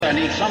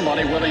need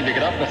somebody willing to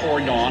get up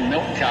before dawn,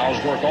 milk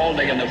cows, work all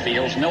day in the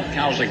fields, milk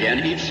cows again,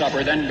 eat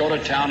supper, then go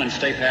to town and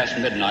stay past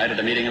midnight at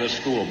a meeting of the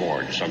school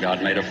board. So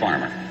God made a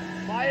farmer.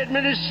 My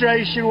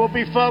administration will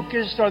be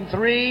focused on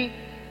three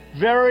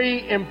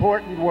very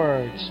important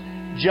words: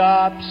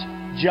 jobs,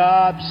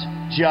 jobs,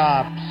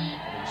 jobs.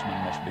 A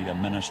policeman must be a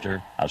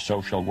minister, a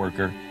social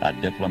worker, a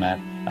diplomat,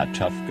 a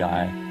tough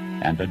guy,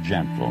 and a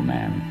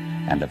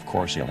gentleman. And of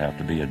course he'll have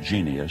to be a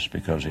genius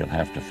because he'll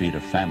have to feed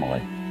a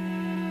family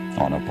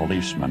on a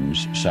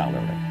policeman's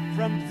salary.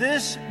 From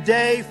this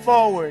day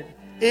forward,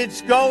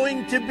 it's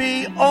going to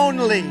be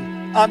only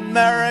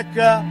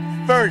America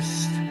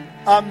first.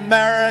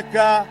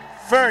 America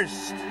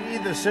first. We,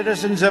 the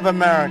citizens of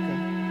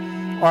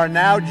America, are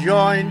now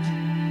joined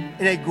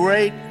in a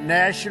great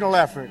national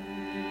effort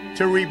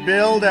to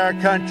rebuild our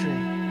country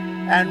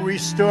and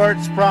restore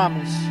its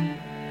promise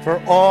for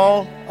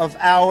all of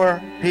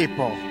our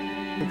people.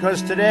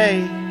 Because today,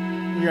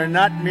 we are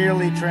not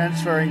merely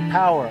transferring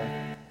power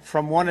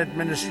from one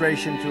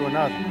administration to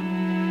another,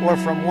 or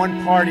from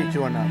one party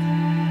to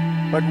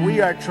another, but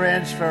we are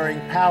transferring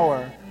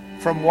power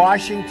from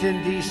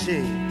Washington, D.C.,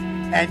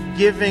 and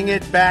giving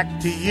it back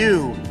to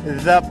you,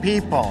 the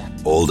people.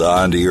 Hold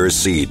on to your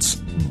seats.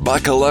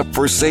 Buckle up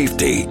for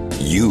safety.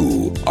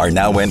 You are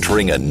now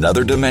entering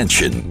another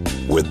dimension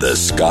with the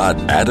Scott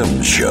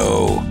Adams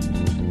Show.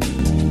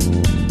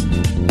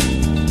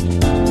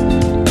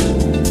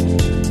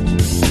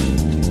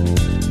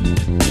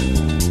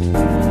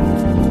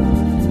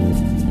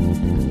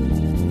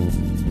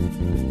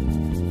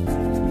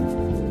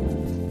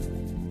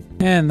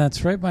 And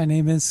that's right. My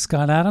name is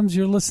Scott Adams.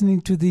 You're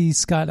listening to the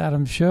Scott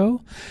Adams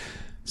Show.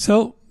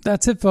 So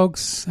that's it,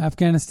 folks.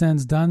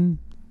 Afghanistan's done.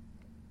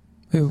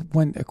 It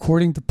went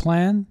according to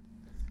plan.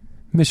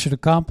 Mission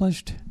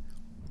accomplished.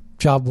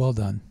 Job well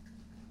done.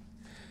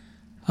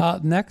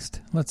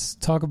 Next, let's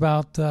talk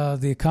about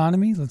the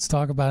economy. Let's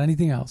talk about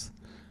anything else.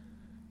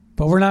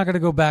 But we're not going to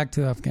go back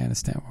to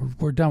Afghanistan.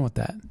 We're done with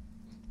that.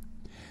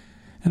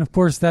 And of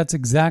course, that's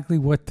exactly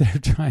what they're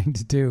trying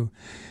to do.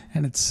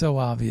 And it's so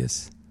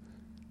obvious.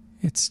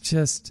 It's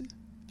just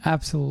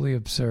absolutely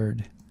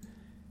absurd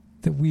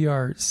that we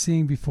are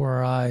seeing before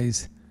our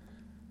eyes.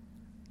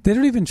 They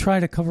don't even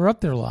try to cover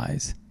up their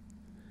lies.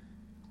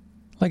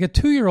 Like a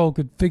 2-year-old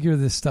could figure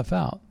this stuff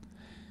out.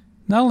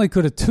 Not only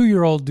could a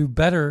 2-year-old do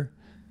better,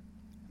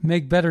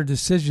 make better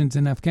decisions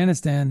in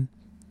Afghanistan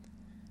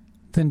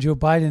than Joe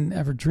Biden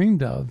ever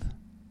dreamed of,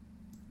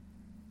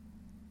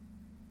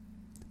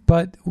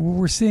 but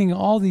we're seeing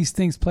all these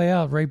things play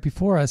out right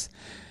before us.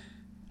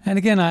 And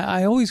again,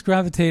 I always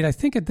gravitate, I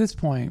think at this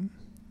point,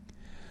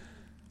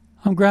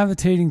 I'm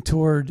gravitating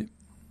toward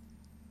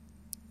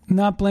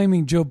not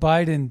blaming Joe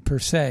Biden per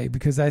se,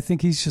 because I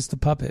think he's just a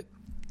puppet.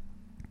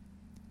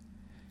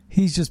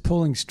 He's just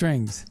pulling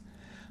strings.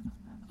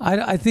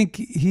 I think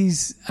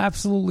he's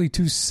absolutely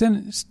too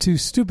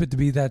stupid to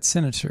be that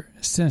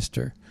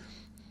sinister.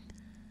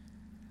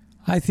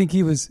 I think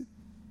he was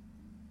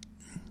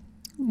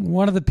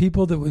one of the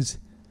people that was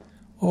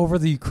over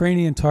the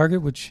Ukrainian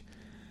target, which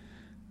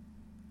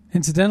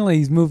incidentally,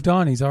 he's moved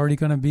on. He's already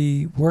going to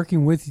be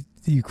working with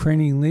the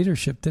Ukrainian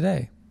leadership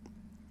today.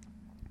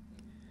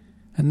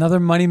 Another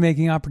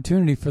money-making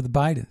opportunity for the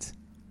Bidens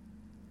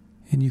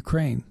in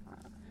Ukraine.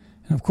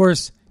 And of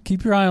course,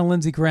 keep your eye on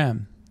Lindsey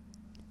Graham,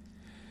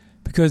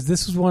 because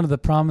this was one of the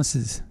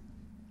promises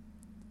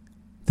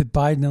that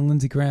Biden and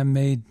Lindsey Graham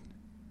made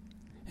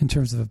in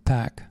terms of a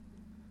pact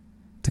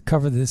to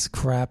cover this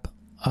crap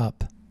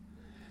up,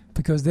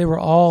 because they were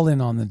all in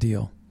on the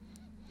deal.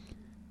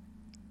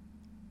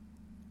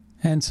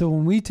 And so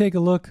when we take a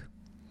look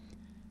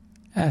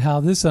at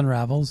how this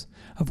unravels,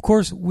 of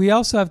course, we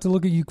also have to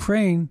look at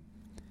Ukraine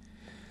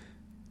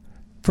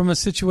from a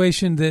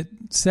situation that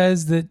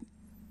says that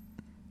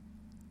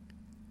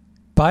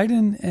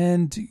Biden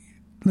and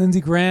Lindsey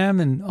Graham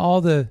and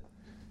all the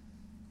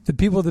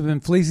people that have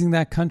been fleecing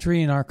that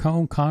country in our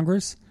own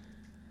Congress,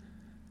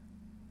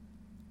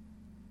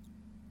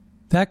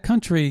 that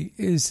country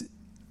is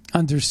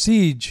under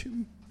siege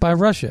by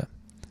Russia.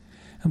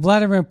 And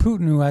Vladimir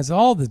Putin, who has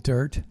all the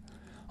dirt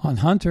on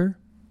Hunter,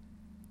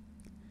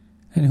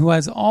 and who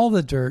has all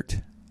the dirt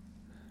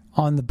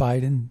on the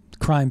Biden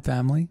crime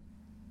family,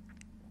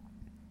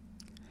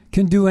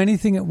 can do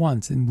anything at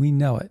once, and we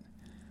know it,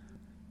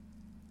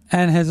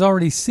 and has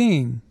already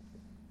seen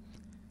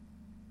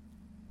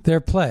their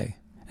play.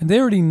 And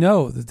they already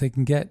know that they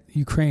can get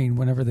Ukraine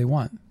whenever they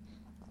want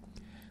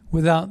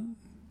without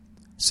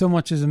so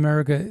much as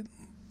America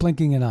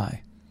blinking an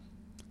eye.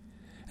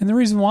 And the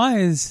reason why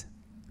is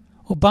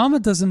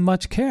Obama doesn't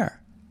much care.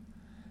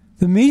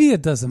 The media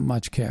doesn't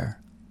much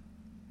care.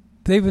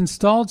 They've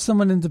installed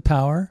someone into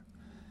power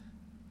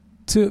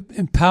to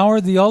empower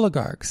the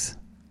oligarchs.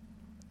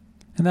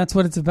 And that's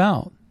what it's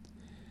about.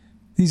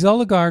 These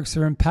oligarchs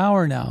are in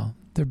power now.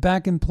 They're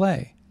back in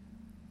play.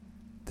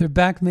 They're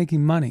back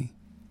making money.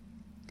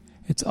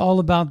 It's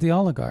all about the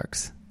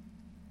oligarchs.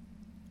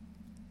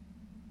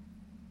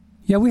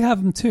 Yeah, we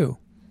have them too.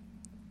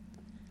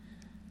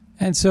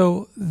 And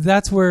so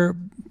that's where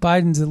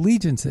Biden's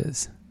allegiance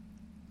is.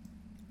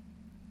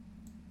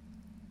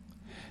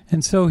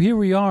 And so here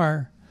we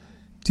are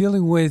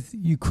dealing with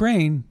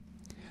Ukraine,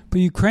 but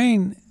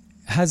Ukraine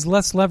has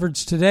less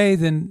leverage today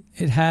than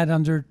it had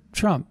under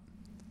Trump.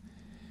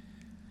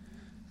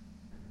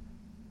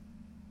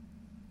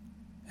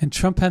 And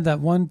Trump had that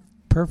one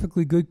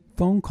perfectly good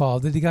phone call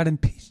that he got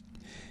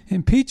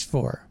impeached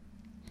for.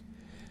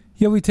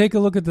 Yet we take a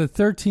look at the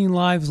 13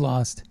 lives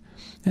lost,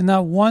 and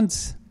not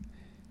once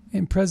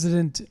in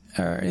Resident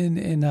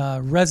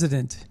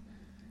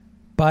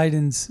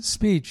Biden's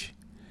speech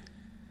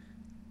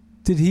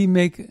did he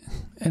make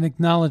an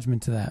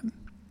acknowledgement to that.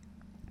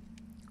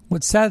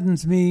 What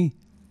saddens me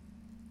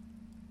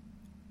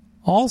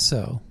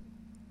also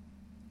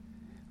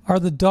are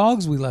the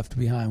dogs we left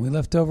behind. We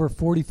left over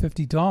 40,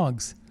 50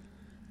 dogs,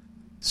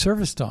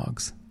 service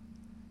dogs,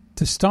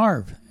 to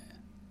starve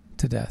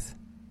to death,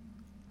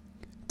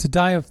 to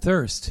die of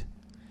thirst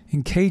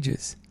in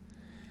cages,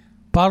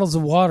 bottles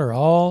of water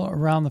all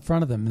around the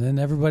front of them, and then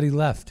everybody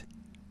left.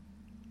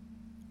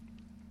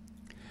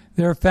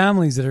 There are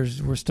families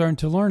that we're starting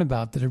to learn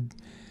about that are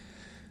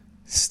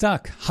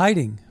stuck,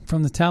 hiding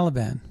from the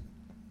Taliban.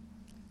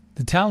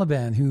 The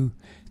Taliban who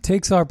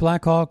takes our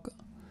Black Hawk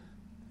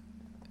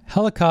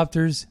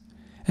helicopters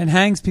and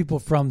hangs people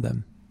from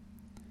them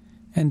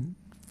and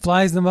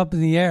flies them up in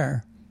the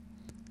air.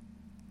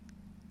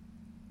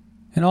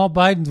 And all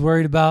Biden's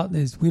worried about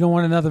is we don't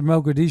want another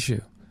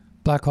Mogadishu.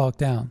 Black Hawk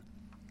down.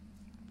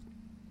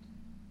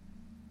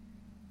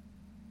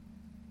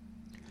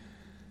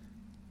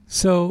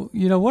 So,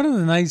 one of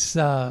the nice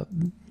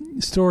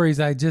stories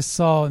I just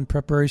saw in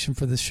preparation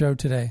for the show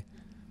today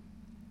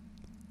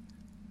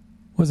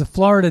was a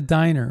Florida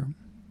diner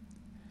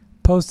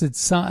posted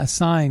a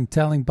sign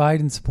telling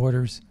Biden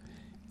supporters,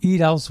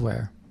 eat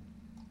elsewhere.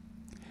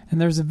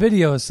 And there's a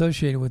video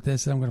associated with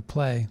this that I'm going to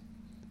play.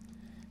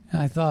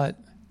 And I thought,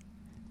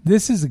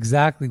 this is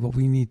exactly what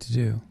we need to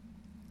do.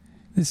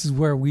 This is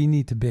where we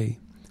need to be.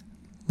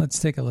 Let's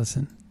take a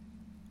listen.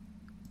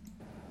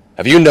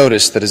 Have you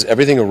noticed that as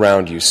everything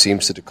around you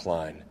seems to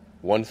decline,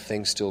 one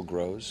thing still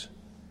grows?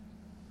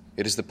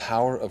 It is the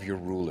power of your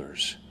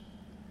rulers.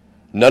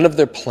 None of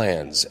their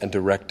plans and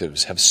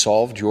directives have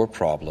solved your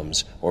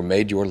problems or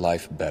made your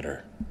life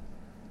better.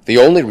 The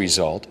only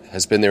result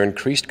has been their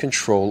increased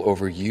control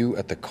over you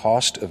at the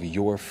cost of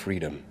your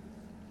freedom.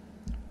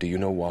 Do you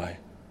know why?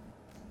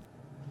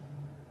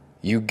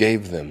 You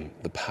gave them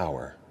the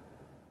power.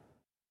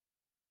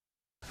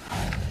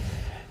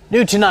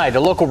 New tonight, a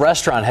local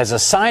restaurant has a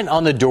sign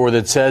on the door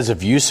that says,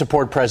 if you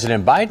support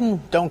President Biden,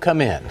 don't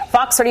come in.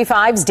 Fox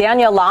 35's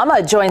Danielle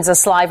Lama joins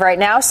us live right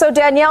now. So,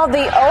 Danielle,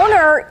 the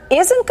owner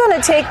isn't going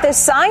to take this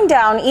sign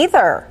down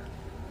either.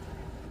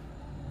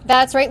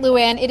 That's right,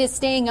 Luann. It is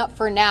staying up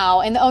for now.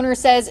 And the owner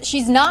says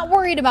she's not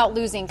worried about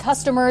losing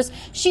customers.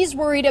 She's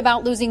worried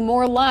about losing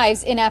more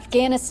lives in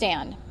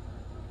Afghanistan.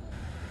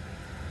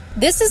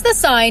 This is the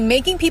sign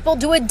making people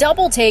do a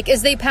double take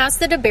as they pass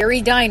the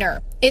DeBerry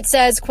Diner. It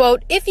says,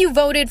 quote, if you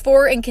voted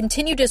for and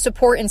continue to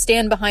support and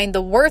stand behind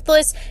the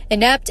worthless,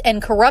 inept,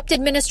 and corrupt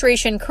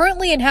administration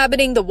currently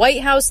inhabiting the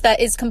White House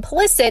that is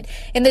complicit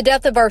in the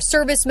death of our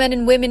servicemen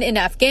and women in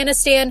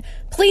Afghanistan,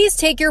 please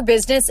take your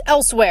business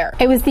elsewhere.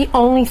 It was the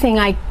only thing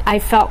I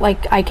felt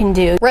like I can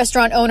do.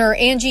 Restaurant owner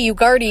Angie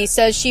Ugardi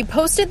says she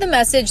posted the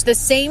message the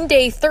same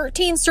day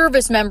 13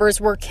 service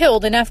members were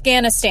killed in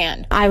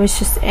Afghanistan. I was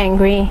just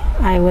angry.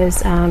 I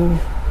was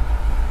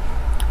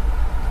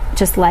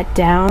just let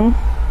down.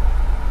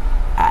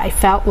 I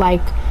felt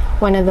like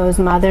one of those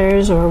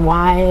mothers or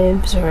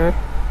wives or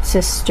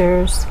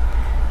sisters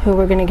who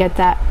were going to get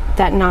that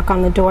knock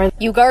on the door.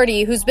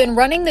 Ugardi, who's been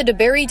running the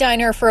DeBerry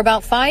Diner for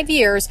about 5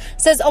 years,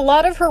 says a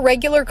lot of her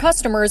regular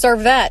customers are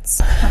vets.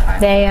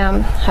 They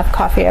have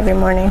coffee every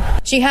morning.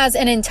 She has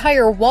an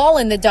entire wall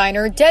in the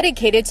diner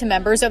dedicated to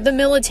members of the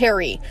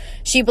military.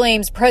 She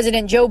blames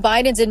President Joe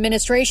Biden's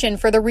administration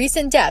for the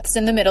recent deaths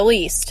in the Middle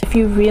East. If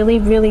you really,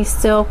 really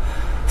still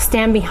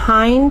stand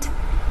behind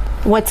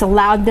what's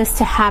allowed this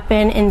to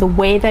happen in the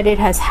way that it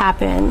has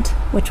happened,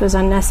 which was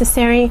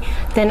unnecessary,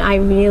 then I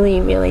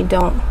really, really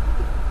don't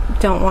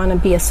want to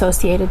be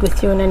associated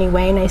with you in any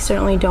way, and I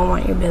certainly don't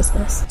want your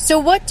business. So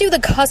what do the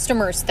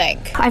customers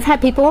think? I've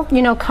had people,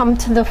 come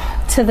to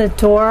the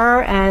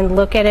door and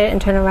look at it and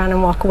turn around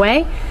and walk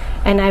away.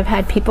 And I've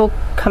had people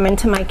come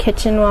into my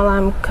kitchen while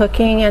I'm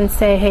cooking and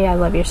say, hey, I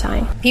love your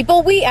sign.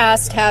 People we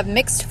asked have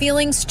mixed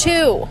feelings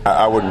too.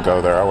 I wouldn't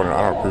go there. I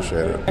don't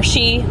appreciate it.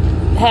 She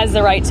has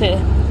the right to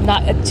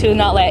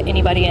not let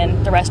anybody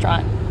in the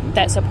restaurant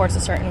that supports a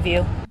certain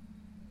view.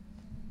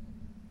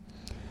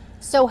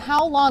 So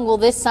how long will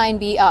this sign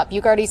be up?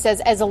 Ugardi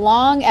says as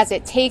long as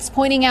it takes,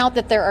 pointing out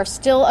that there are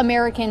still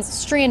Americans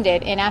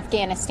stranded in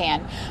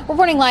Afghanistan.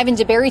 Reporting live in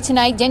DeBerry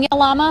tonight, Danielle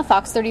Lama,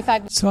 Fox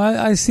 35. So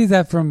I see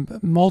that from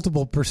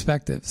multiple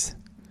perspectives.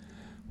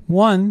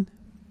 One,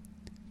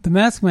 the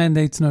mask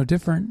mandate's no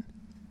different.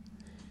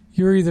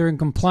 You're either in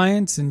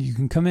compliance and you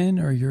can come in,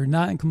 or you're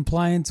not in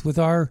compliance with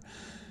our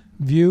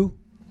view,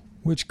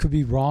 which could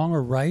be wrong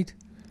or right.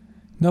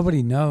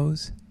 Nobody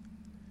knows.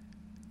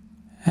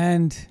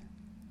 And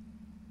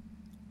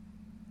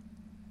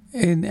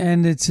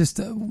it's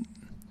just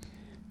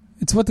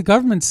It's what the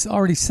government's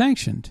already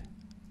sanctioned.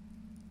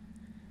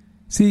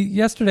 See,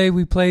 yesterday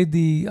we played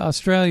the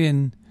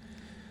Australian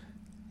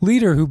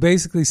leader who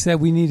basically said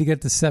we need to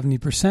get to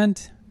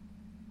 70%.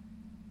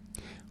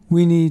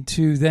 We need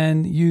to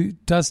then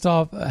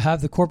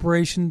have the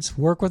corporations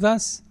work with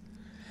us,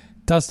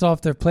 dust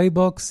off their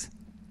playbooks.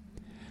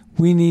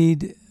 We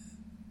need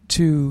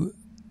to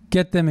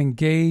get them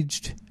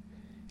engaged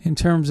in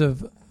terms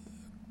of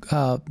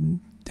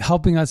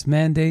helping us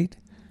mandate.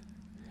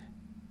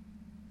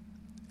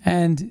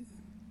 And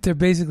they're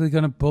basically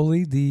going to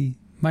bully the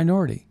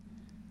minority.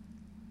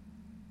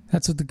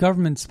 That's what the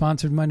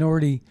government-sponsored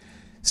minority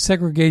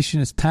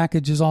segregationist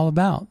package is all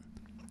about.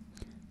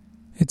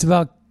 It's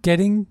about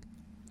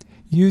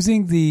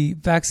using the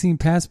vaccine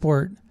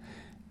passport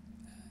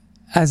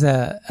as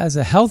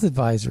a health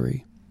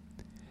advisory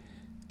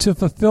to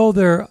fulfill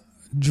their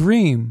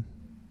dream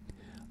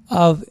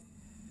of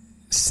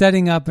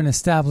setting up and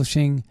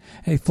establishing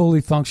a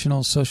fully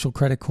functional social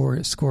credit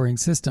scoring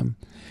system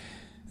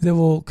that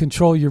will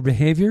control your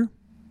behavior,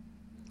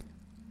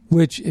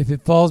 which, if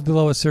it falls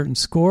below a certain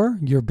score,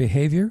 your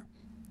behavior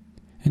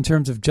in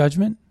terms of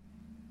judgment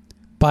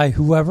by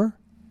whoever,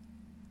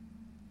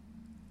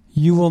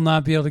 you will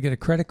not be able to get a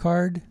credit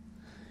card.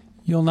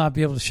 You'll not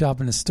be able to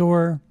shop in a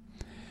store.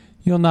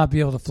 You'll not be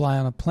able to fly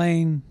on a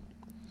plane.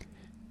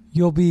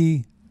 You'll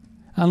be,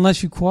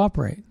 unless you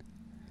cooperate.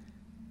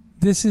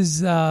 This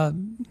is, let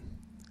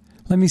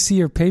me see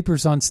your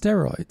papers on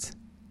steroids.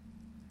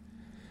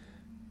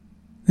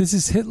 This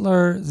is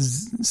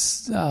Hitler's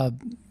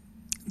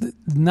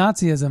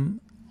Nazism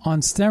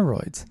on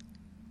steroids.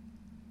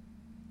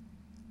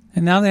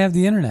 And now they have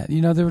the internet.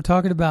 You know, they were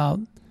talking about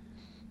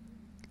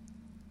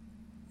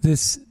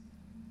this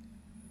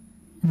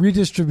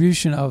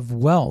redistribution of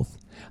wealth.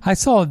 I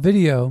saw a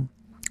video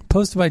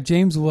posted by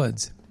James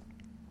Woods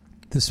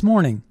this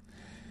morning.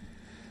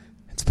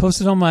 It's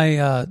posted on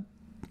my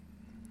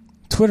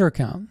Twitter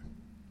account.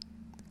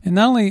 And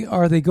not only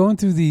are they going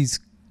through these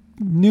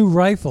new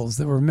rifles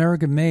that were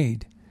American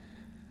made,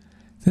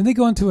 then they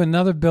go into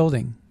another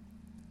building.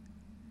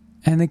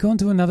 And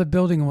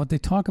what they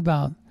talk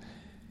about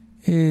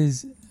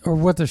is, or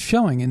what they're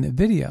showing in the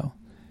video,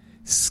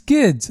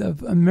 skids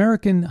of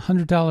American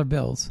 $100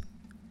 bills.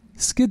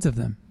 Skids of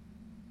them.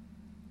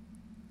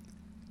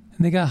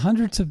 And they got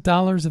hundreds of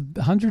dollars of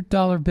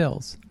 $100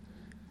 bills.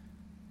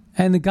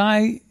 And the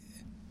guy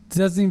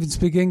doesn't even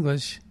speak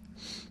English,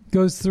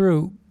 goes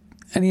through,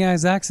 and he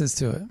has access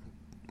to it.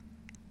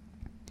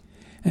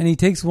 And he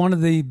takes one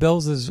of the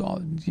bills as,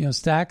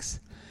 stacks,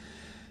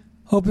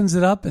 opens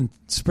it up and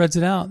spreads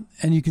it out.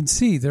 And you can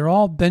see they're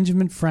all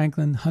Benjamin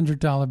Franklin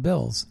 $100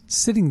 bills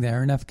sitting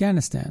there in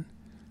Afghanistan.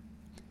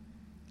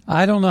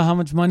 I don't know how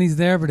much money's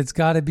there, but it's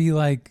got to be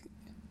like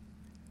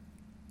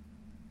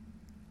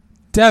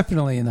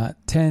definitely not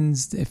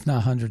tens, if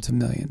not hundreds of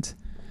millions.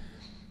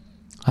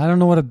 I don't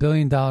know what $1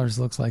 billion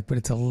looks like, but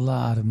it's a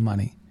lot of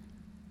money.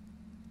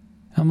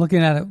 I'm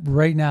looking at it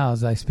right now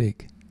as I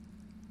speak.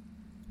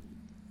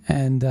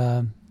 And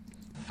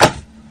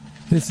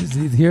this is,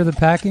 hear the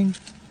packing?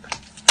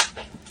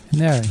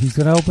 And there, he's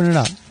going to open it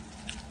up.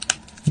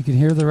 You can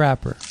hear the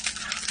wrapper.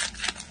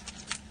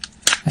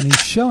 And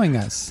he's showing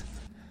us.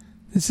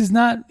 This is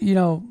not,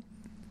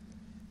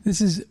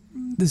 this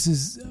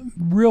is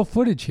real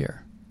footage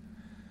here.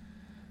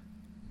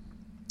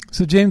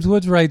 So James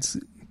Woods writes,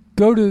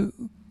 go to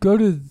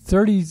the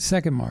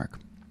 30-second mark,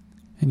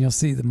 and you'll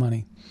see the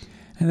money.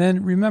 And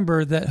then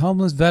remember that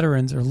homeless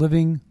veterans are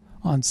living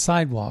on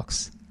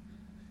sidewalks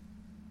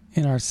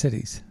in our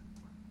cities.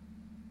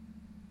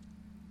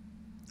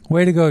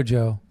 Way to go,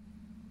 Joe.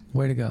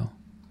 Way to go.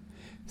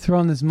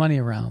 Throwing this money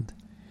around.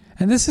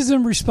 And this is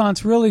in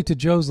response really to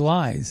Joe's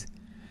lies.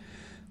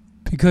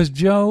 Because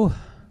Joe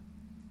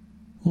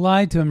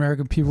lied to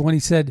American people when he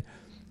said,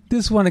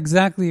 this went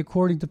exactly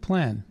according to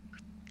plan.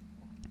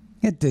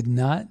 It did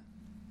not.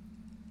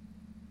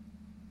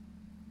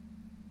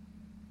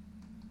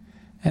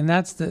 And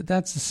that's the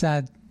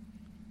sad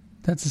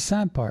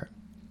part.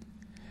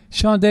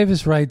 Sean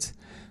Davis writes,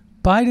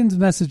 Biden's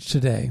message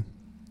today,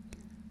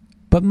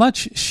 but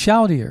much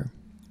shoutier,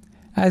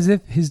 as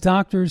if his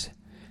doctors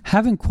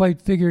haven't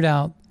quite figured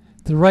out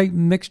the right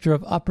mixture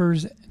of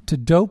uppers to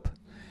dope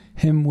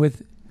him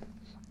with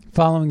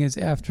following his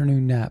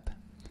afternoon nap.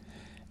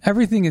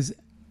 Everything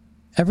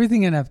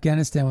in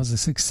Afghanistan was a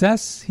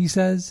success, he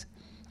says,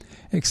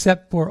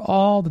 except for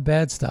all the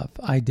bad stuff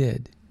I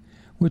did,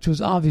 which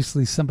was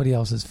obviously somebody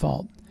else's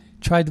fault.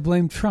 Tried to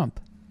blame Trump.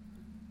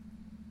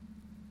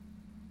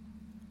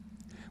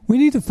 We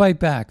need to fight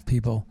back,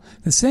 people.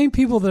 The same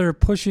people that are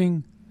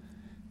pushing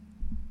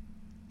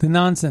the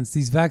nonsense,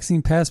 these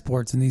vaccine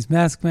passports and these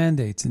mask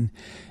mandates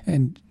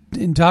and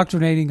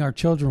indoctrinating our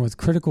children with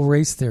critical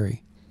race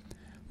theory,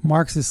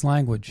 Marxist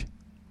language,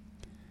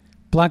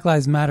 Black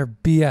Lives Matter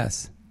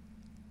BS.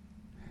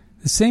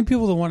 The same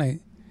people that want to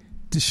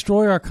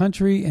destroy our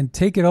country and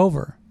take it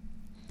over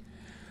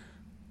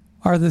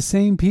are the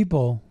same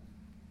people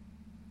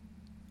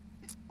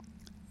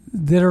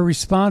that are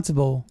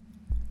responsible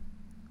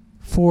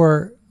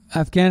for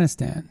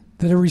Afghanistan.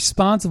 that are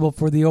responsible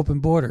for the open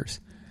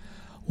borders.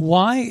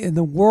 Why in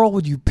the world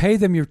would you pay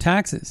them your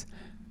taxes?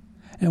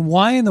 And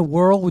why in the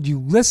world would you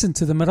listen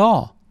to them at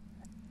all?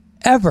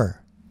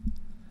 Ever.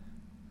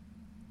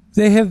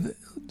 They have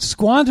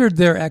squandered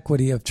their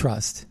equity of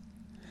trust.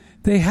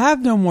 They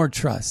have no more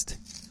trust.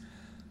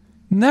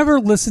 Never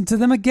listen to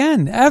them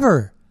again,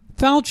 ever.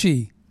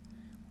 Fauci,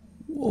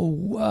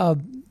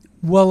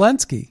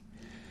 Walensky,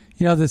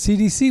 the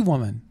CDC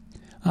woman,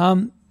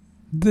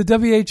 the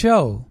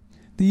WHO,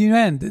 the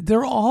UN,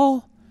 they're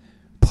all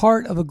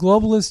part of a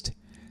globalist,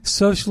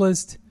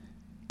 socialist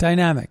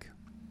dynamic.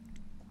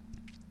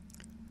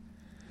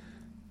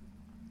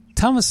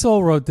 Thomas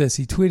Sowell wrote this.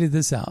 He tweeted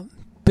this out.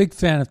 Big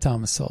fan of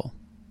Thomas Sowell.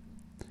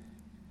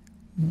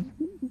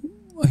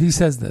 He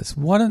says this: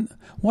 one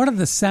of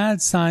the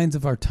sad signs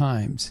of our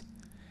times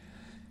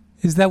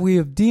is that we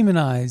have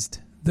demonized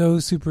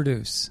those who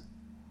produce,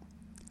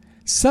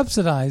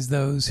 subsidized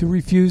those who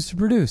refuse to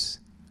produce,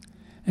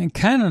 and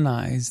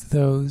canonized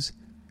those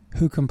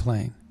who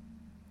complain.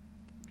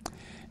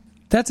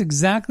 That's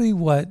exactly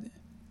what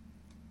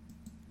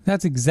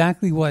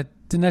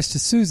Dinesh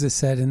D'Souza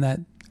said in that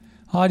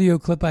audio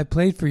clip I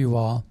played for you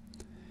all,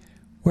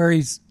 where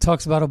he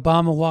talks about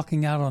Obama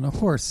walking out on a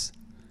horse.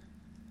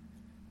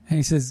 And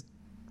he says,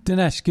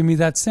 Dinesh, give me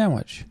that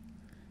sandwich.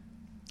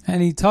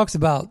 And he talks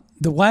about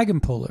the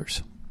wagon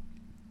pullers.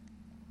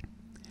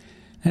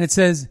 And it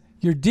says,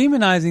 you're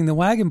demonizing the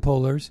wagon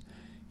pullers.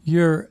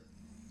 You're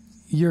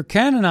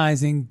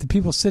canonizing the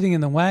people sitting in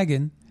the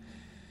wagon.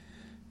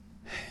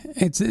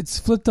 It's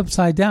flipped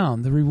upside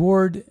down. The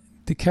reward,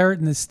 the carrot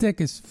and the stick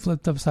is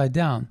flipped upside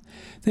down.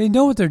 They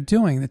know what they're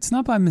doing. It's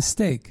not by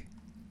mistake.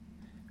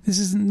 This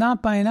is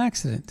not by an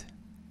accident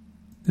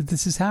that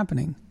this is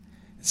happening.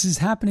 This is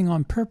happening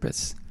on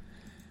purpose.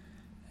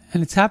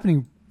 And it's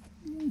happening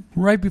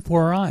right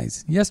before our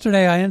eyes.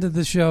 Yesterday, I ended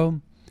the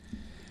show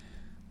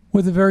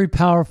with a very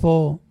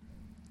powerful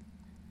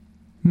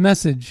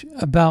message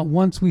about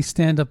once we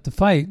stand up to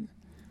fight,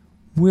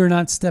 we're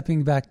not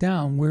stepping back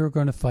down. We're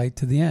going to fight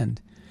to the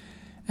end.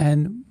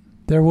 And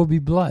there will be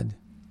blood.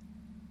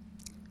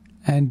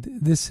 And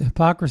this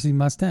hypocrisy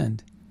must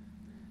end.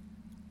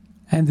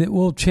 And it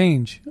will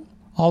change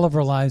all of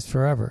our lives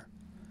forever.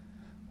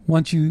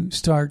 Once you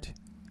start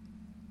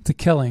the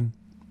killing,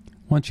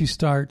 once you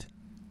start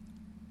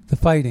the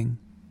fighting,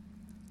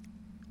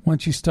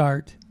 once you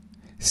start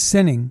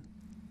sinning,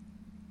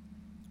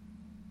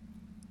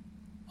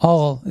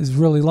 all is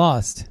really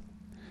lost.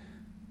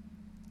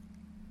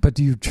 But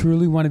do you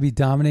truly want to be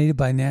dominated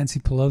by Nancy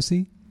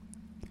Pelosi,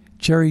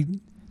 Jerry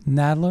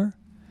Nadler,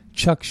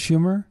 Chuck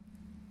Schumer,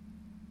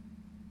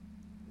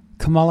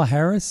 Kamala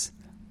Harris,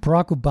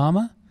 Barack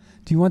Obama?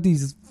 Do you want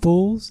these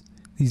fools,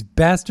 these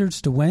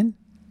bastards to win?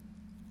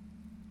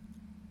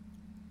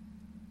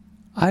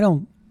 I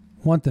don't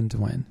want them to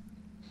win.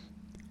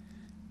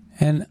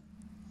 And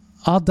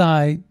I'll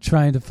die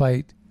trying to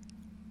fight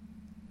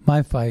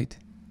my fight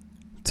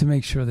to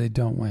make sure they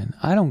don't win.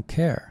 I don't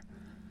care.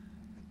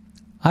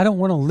 I don't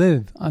want to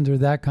live under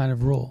that kind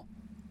of rule.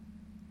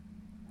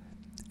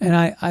 And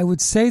I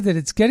would say that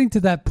it's getting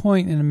to that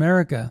point in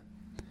America,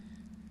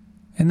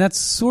 and that's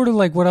sort of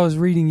like what I was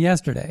reading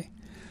yesterday,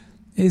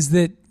 is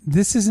that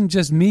this isn't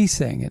just me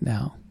saying it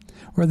now,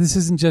 or this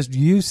isn't just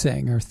you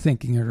saying or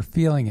thinking or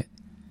feeling it.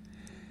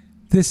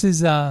 This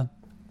is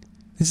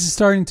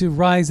starting to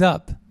rise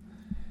up.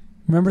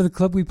 Remember the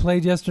clip we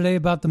played yesterday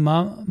about the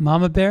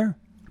mama bear?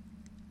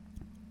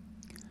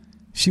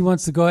 She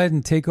wants to go ahead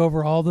and take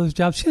over all those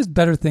jobs. She has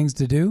better things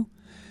to do.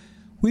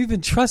 We've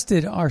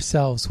entrusted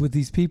ourselves with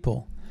these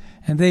people,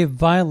 and they have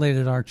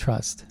violated our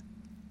trust.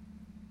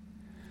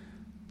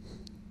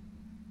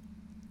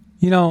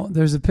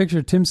 There's a picture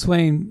of Tim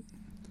Swain,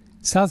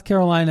 South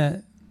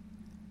Carolina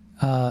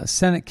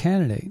Senate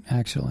candidate,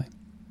 actually.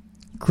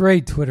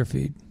 Great Twitter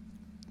feed.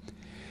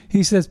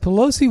 He says,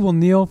 Pelosi will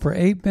kneel for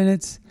 8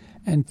 minutes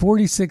and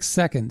 46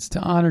 seconds to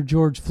honor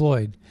George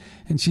Floyd.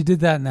 And she did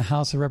that in the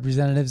House of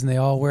Representatives, and they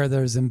all wear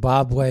their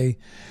Zimbabwe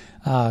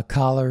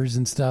collars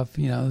and stuff.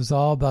 It was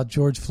all about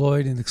George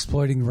Floyd and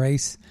exploiting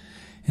race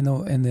in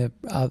the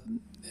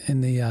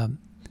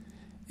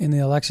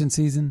election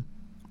season.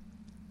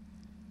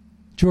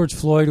 George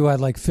Floyd, who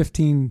had like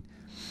 15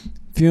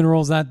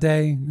 funerals that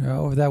day,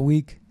 over that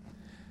week,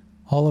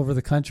 all over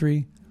the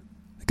country.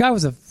 The guy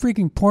was a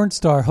freaking porn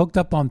star hooked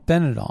up on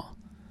Benadryl.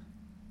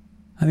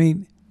 I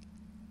mean,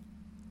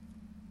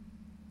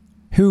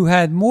 who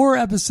had more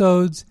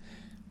episodes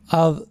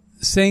of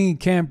saying he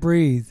can't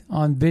breathe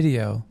on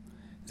video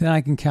than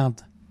I can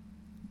count.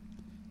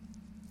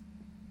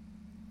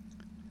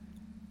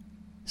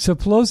 So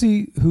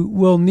Pelosi, who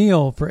will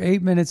kneel for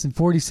 8 minutes and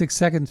 46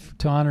 seconds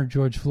to honor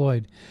George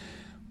Floyd,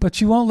 but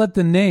she won't let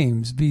the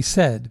names be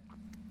said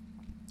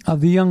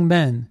of the young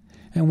men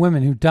and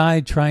women who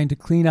died trying to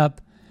clean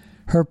up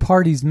her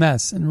party's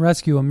mess and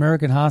rescue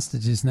American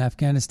hostages in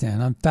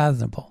Afghanistan.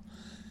 Unfathomable.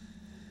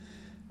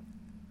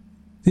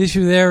 The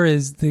issue there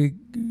is the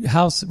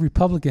House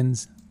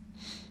Republicans,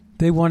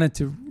 they wanted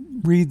to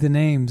read the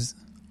names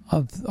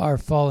of our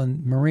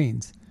fallen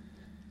Marines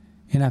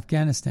in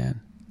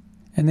Afghanistan.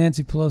 and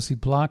Nancy Pelosi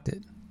blocked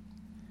it.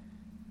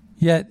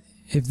 Yet,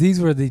 if these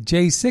were the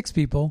J6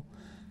 people,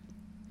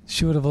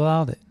 she would have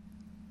allowed it.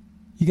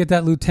 You get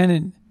that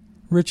Lieutenant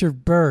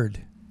Richard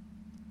Byrd,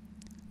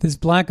 this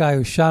black guy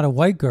who shot a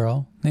white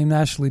girl named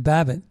Ashley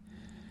Babbitt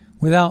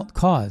without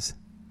cause.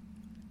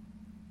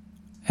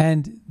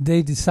 And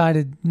they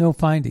decided no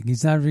finding.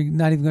 He's not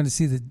even going to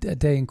see the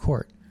day in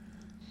court.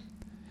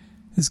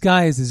 This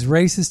guy is as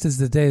racist as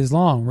the day is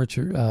long,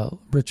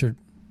 Richard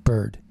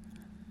Byrd.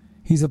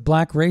 He's a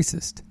black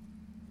racist.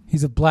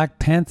 He's a Black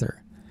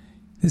Panther.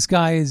 This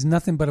guy is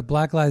nothing but a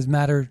Black Lives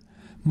Matter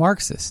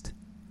Marxist.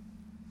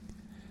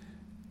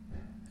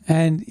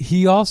 And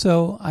he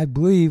also, I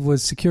believe,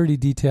 was security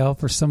detail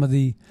for some of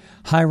the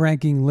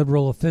high-ranking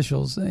liberal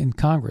officials in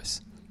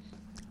Congress.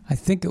 I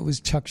think it was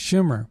Chuck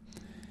Schumer.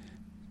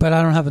 But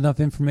I don't have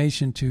enough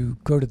information to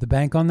go to the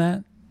bank on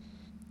that.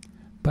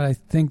 But I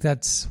think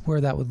that's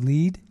where that would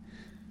lead.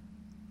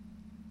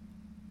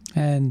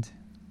 And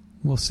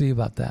we'll see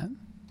about that.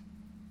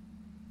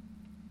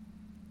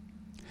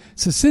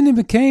 So Cindy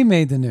McCain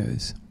made the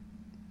news.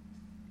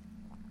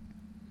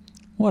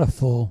 What a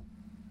fool.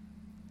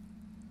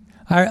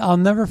 I'll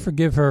never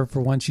forgive her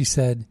for when she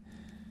said,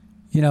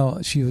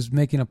 she was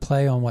making a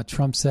play on what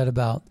Trump said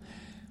about,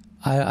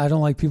 I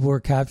don't like people who were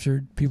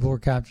captured. People were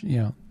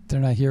captured, they're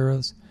not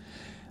heroes.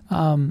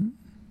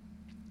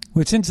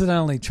 Which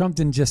incidentally, Trump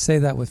didn't just say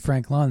that with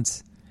Frank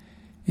Luntz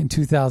in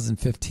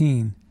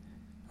 2015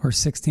 or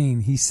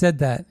 16. He said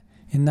that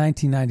in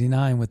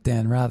 1999 with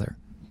Dan Rather.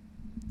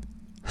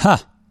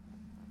 Ha!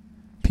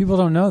 People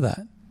don't know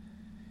that.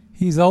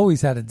 He's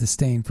always had a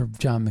disdain for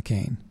John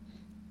McCain.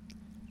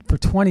 For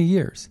 20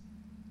 years.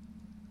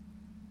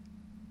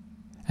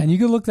 And you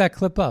can look that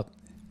clip up.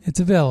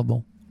 It's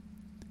available.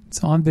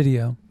 It's on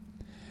video.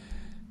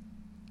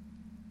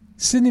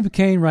 Sidney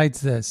McCain writes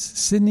this.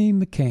 Sidney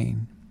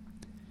McCain.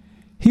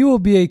 He will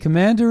be a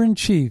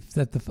commander-in-chief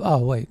that the... Oh,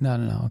 wait.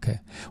 No.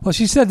 Okay. Well,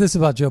 she said this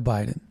about Joe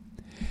Biden.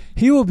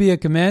 He will be a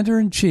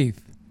commander-in-chief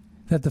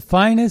that the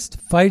finest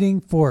fighting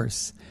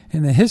force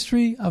in the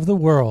history of the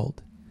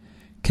world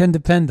can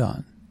depend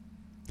on.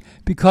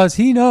 Because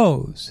he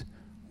knows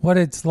what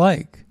it's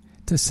like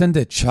to send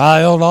a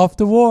child off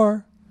to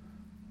war.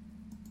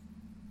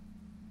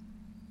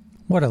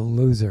 What a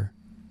loser.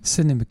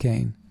 Sidney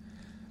McCain.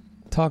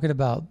 Talking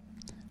about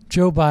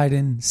Joe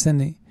Biden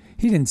sending...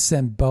 He didn't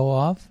send Bo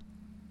off.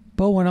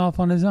 Bo went off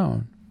on his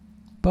own.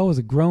 Bo was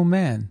a grown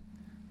man.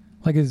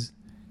 Like his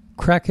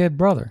crackhead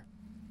brother.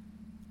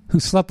 Who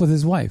slept with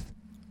his wife.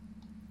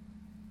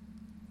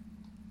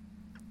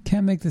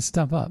 Can't make this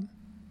stuff up.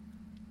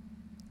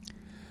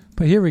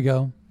 But here we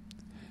go.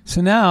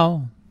 So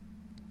now...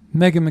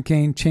 Meghan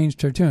McCain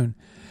changed her tune.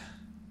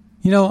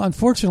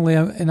 Unfortunately,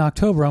 in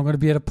October, I'm going to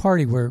be at a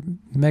party where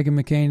Meghan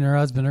McCain and her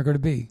husband are going to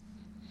be.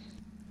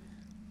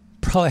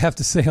 Probably have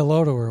to say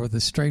hello to her with a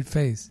straight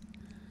face.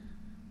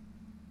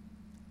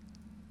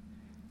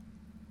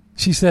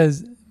 She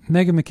says,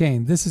 Meghan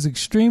McCain, this is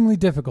extremely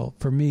difficult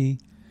for me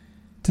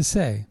to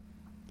say.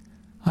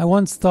 I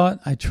once thought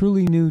I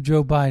truly knew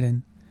Joe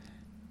Biden,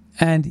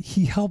 and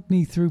he helped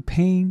me through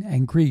pain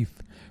and grief,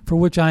 for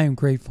which I am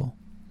grateful.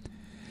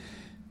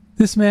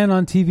 This man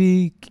on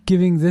TV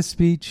giving this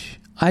speech,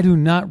 I do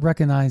not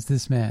recognize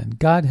this man.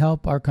 God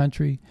help our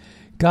country.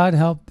 God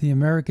help the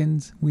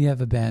Americans we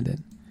have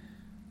abandoned.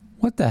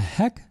 What the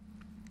heck?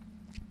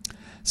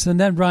 So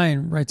Ned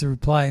Ryan writes a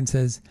reply and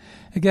says,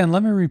 again,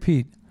 let me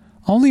repeat.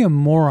 Only a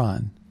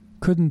moron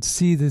couldn't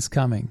see this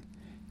coming.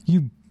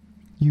 You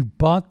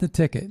bought the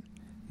ticket.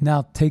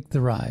 Now take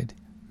the ride.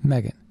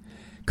 Meghan.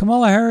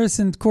 Kamala Harris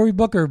and Cory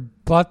Booker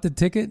bought the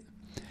ticket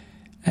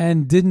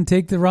and didn't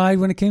take the ride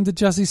when it came to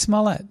Jussie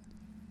Smollett.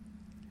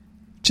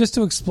 Just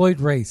to exploit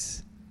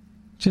race.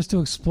 Just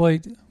to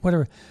exploit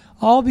whatever.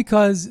 All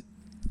because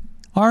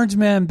Orange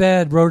Man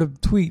Bad wrote a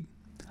tweet.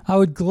 I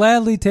would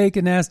gladly take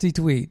a nasty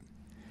tweet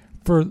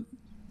for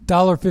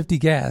 $1.50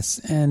 gas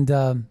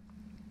and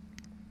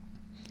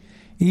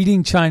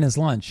eating China's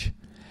lunch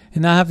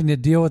and not having to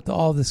deal with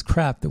all this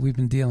crap that we've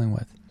been dealing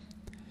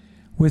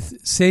with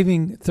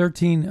saving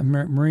 13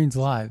 Marines'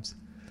 lives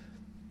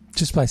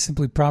just by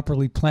simply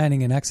properly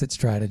planning an exit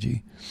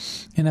strategy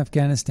in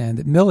Afghanistan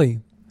that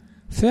Milley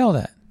failed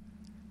at.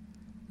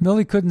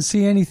 Milley couldn't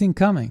see anything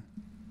coming.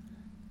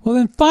 Well,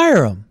 then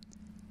fire him.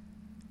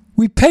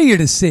 We pay you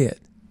to see it.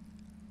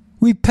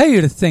 We pay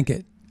you to think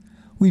it.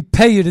 We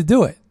pay you to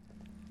do it.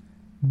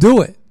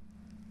 Do it.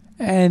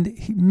 And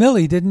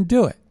Milley didn't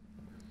do it.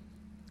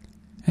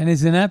 And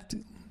his inept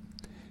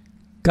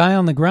guy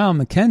on the ground,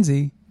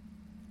 McKenzie,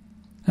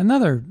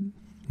 another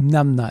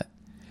numbnut.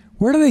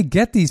 Where do they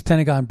get these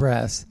Pentagon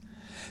brass?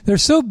 They're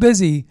so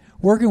busy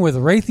working with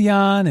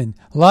Raytheon and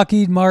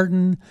Lockheed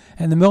Martin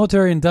and the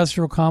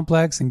military-industrial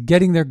complex and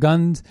getting their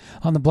guns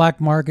on the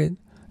black market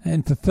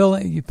and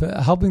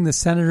helping the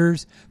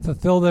senators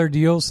fulfill their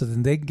deals so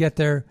that they can get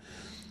their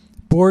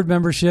board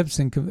memberships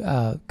and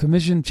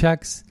commission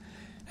checks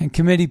and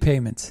committee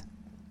payments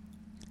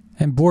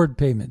and board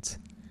payments.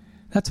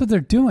 That's what they're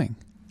doing.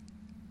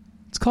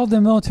 It's called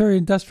the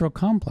military-industrial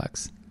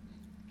complex.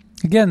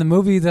 Again, the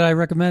movie that I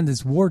recommend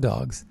is War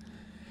Dogs.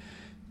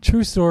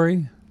 True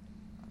story.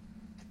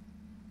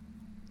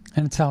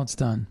 And it's how it's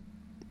done.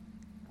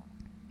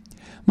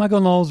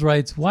 Michael Knowles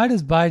writes, why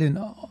does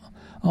Biden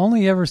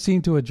only ever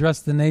seem to address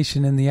the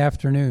nation in the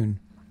afternoon?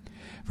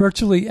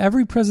 Virtually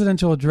every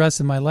presidential address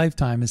in my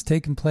lifetime has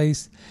taken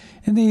place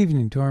in the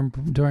evening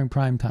during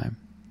prime time.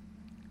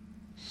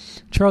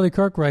 Charlie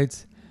Kirk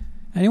writes,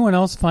 anyone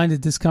else find it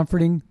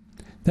discomforting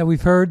that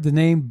we've heard the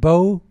name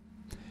Bo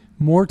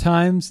more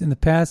times in the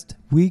past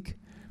week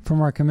from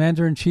our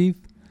commander-in-chief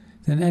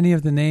than any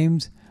of the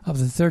names of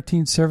the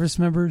 13 service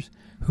members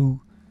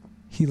who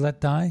he let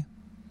die?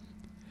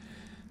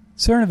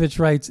 Cernovich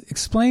writes,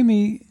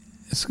 explain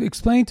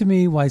to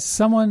me why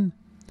someone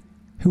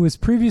who was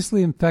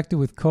previously infected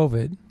with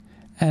COVID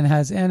and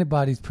has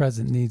antibodies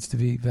present needs to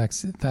be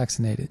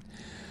vaccinated.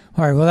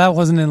 All right, well, that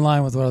wasn't in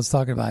line with what I was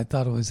talking about. I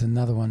thought it was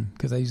another one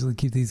because I usually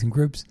keep these in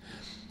groups.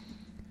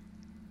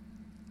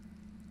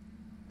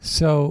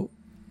 So,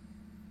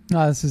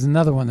 no, this is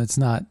another one that's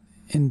not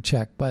in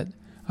check, but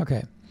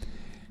okay.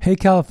 Hey,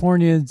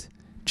 Californians,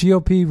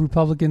 GOP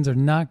Republicans are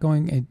not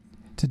going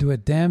to do a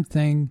damn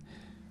thing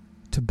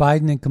to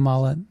Biden and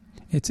Kamala.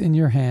 It's in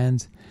your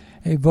hands.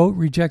 A vote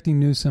rejecting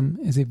Newsom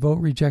is a vote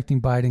rejecting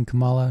Biden.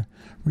 Kamala,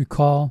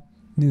 recall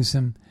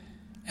Newsom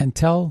and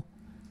tell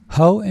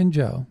Ho and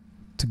Joe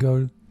to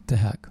go to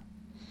heck.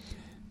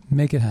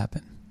 Make it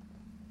happen.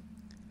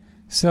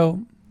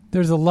 So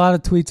there's a lot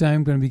of tweets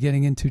I'm going to be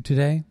getting into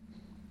today.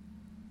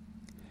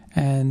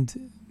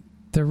 And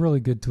they're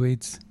really good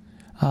tweets.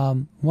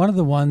 One of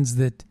the ones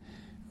that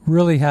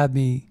really had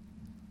me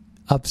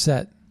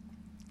upset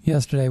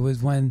yesterday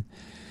was when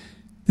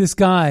this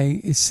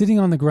guy is sitting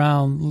on the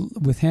ground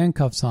with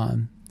handcuffs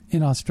on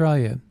in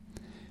Australia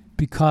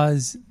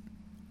because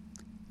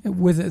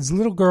with his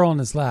little girl in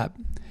his lap,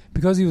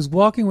 because he was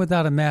walking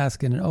without a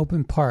mask in an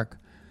open park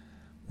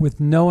with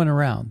no one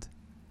around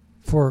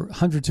for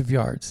hundreds of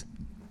yards.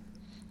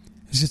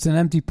 It's just an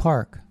empty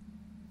park.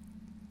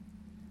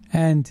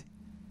 And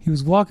he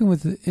was walking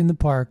in the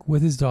park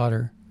with his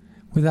daughter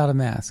without a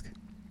mask.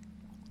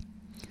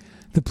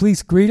 The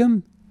police greet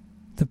him.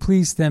 The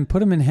police then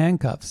put him in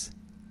handcuffs.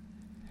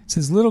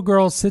 His little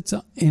girl sits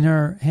in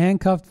her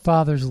handcuffed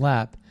father's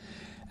lap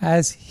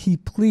as he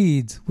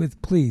pleads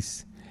with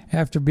police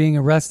after being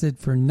arrested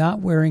for not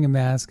wearing a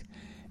mask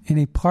in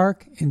a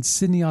park in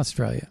Sydney,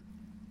 Australia.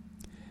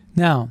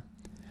 Now,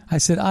 I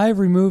said, I have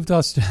removed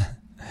Australia.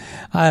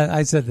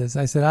 I said this.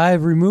 I said, I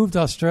have removed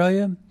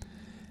Australia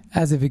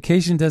as a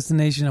vacation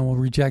destination and will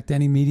reject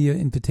any media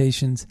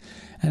invitations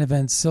and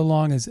events so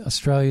long as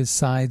Australia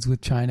sides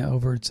with China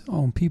over its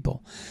own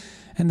people.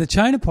 And the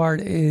China part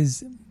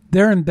is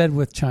they're in bed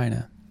with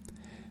China.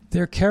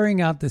 They're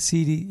carrying out the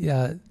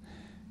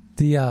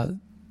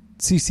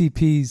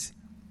CCP's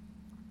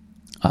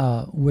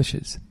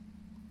wishes.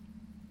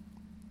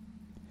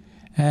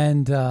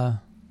 And all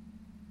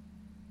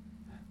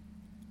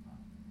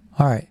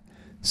right.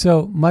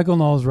 So Michael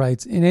Knowles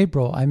writes, in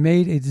April, I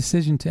made a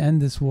decision to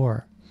end this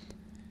war.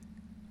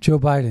 Joe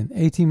Biden,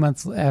 18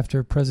 months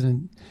after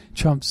President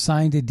Trump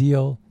signed a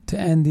deal to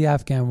end the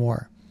Afghan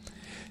war.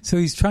 So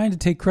he's trying to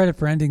take credit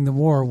for ending the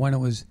war when it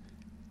was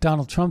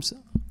Donald Trump's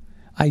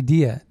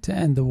idea to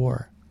end the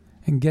war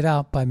and get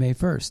out by May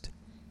 1st.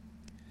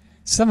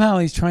 Somehow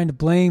he's trying to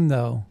blame,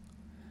 though,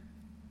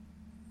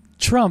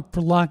 Trump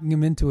for locking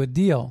him into a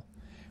deal,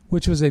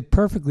 which was a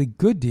perfectly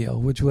good deal,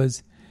 which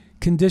was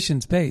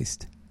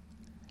conditions-based.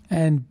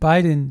 And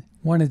Biden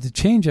wanted to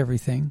change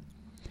everything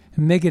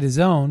and make it his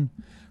own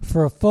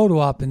for a photo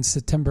op in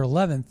September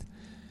 11th,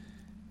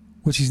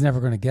 which he's never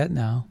going to get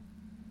now,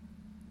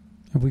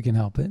 if we can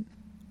help it.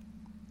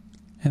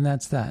 And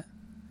that's that.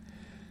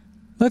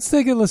 Let's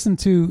take a listen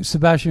to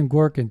Sebastian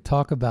Gorkin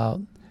talk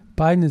about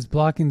Biden is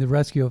blocking the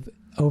rescue of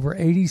over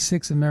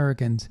 86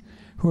 Americans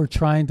who are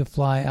trying to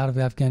fly out of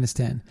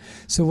Afghanistan.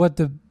 So what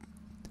the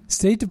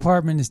State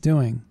Department is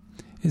doing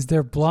is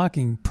they're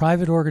blocking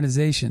private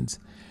organizations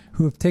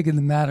who have taken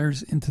the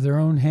matters into their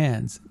own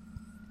hands.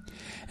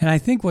 And I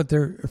think what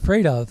they're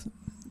afraid of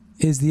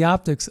is the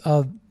optics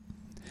of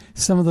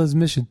some of those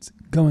missions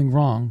going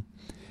wrong.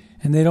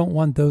 And they don't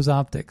want those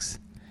optics.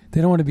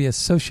 They don't want to be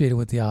associated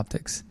with the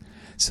optics.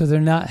 So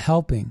they're not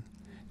helping.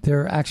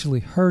 They're actually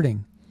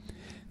hurting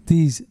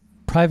these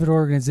private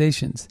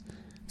organizations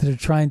that are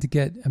trying to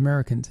get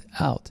Americans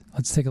out.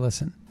 Let's take a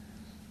listen.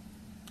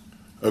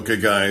 Okay,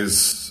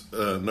 guys,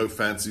 no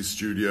fancy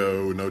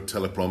studio, no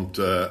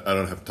teleprompter. I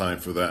don't have time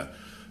for that.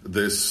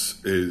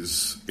 This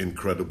is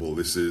incredible.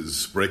 This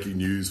is breaking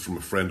news from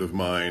a friend of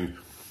mine.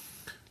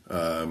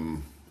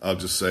 I'll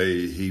just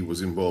say he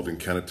was involved in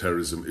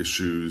counterterrorism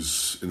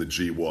issues in the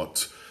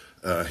GWAT.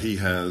 He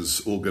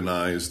has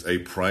organized a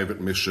private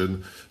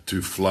mission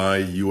to fly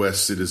U.S.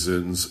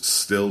 citizens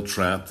still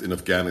trapped in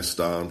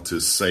Afghanistan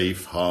to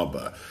safe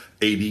harbor.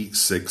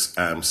 86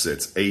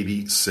 AMCITs,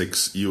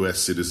 86 U.S.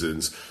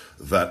 citizens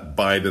that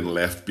Biden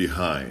left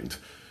behind.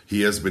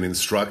 He has been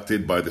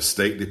instructed by the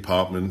State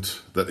Department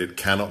that it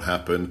cannot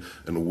happen,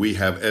 and we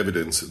have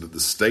evidence that the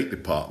State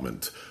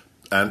Department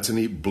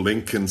Antony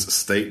Blinken's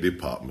State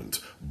Department,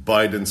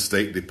 Biden's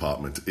State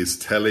Department, is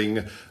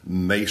telling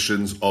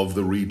nations of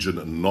the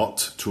region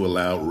not to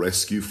allow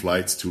rescue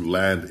flights to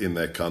land in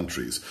their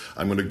countries.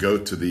 I'm going to go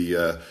to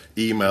the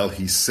email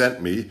he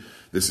sent me.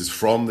 This is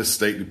from the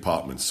State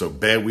Department, so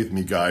bear with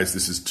me, guys.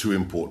 This is too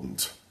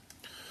important.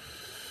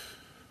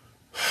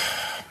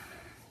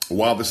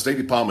 While the State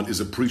Department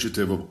is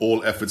appreciative of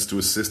all efforts to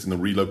assist in the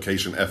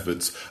relocation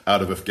efforts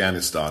out of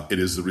Afghanistan, it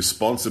is the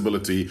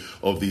responsibility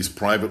of these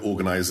private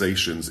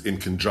organizations in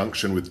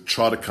conjunction with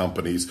charter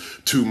companies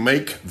to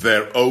make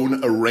their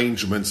own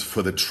arrangements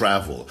for the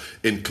travel,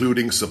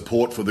 including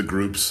support for the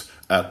groups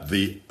at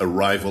the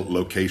arrival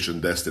location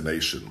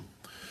destination.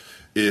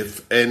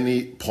 If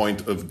any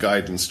point of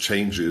guidance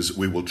changes,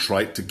 we will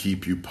try to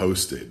keep you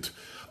posted.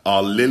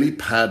 Our lily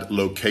pad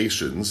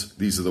locations,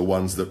 these are the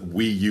ones that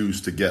we use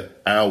to get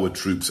our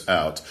troops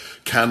out,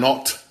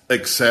 cannot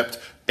accept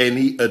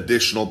any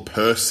additional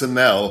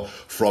personnel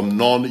from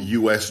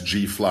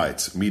non-USG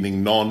flights,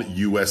 meaning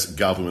non-US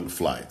government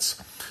flights.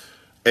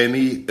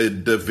 Any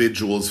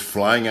individuals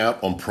flying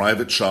out on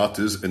private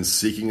charters and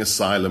seeking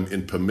asylum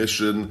in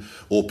permission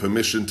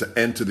to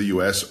enter the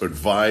US are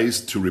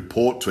advised to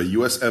report to a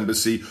US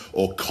embassy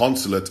or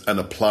consulate and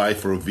apply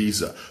for a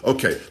visa.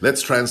 Okay,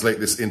 let's translate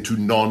this into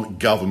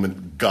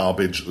non-government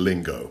garbage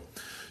lingo.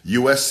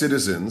 US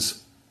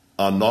citizens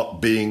are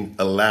not being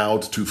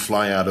allowed to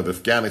fly out of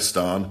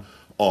Afghanistan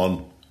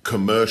on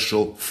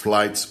commercial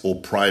flights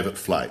or private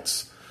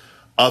flights.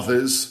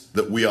 Others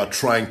that we are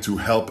trying to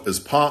help as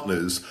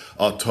partners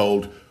are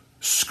told,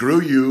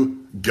 screw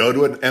you, go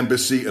to an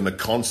embassy and a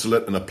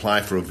consulate and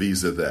apply for a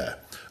visa there.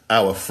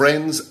 Our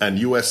friends and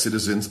US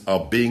citizens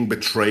are being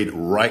betrayed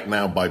right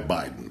now by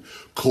Biden.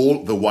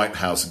 Call the White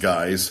House,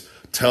 guys.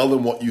 Tell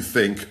them what you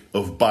think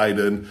of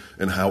Biden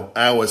and how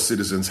our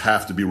citizens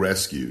have to be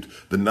rescued.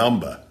 The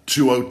number,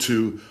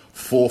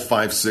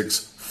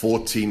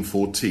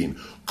 202-456-1414.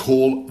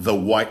 Call the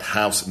White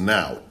House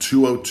now,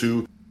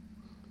 202.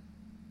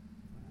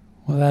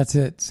 Well, that's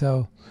it.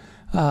 So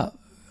let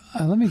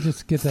me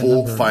just get that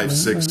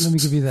 456 let me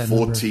give you that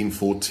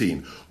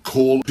 1414.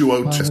 Call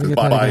 202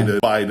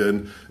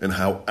 Biden and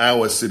how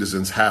our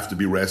citizens have to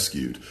be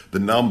rescued. The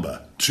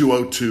number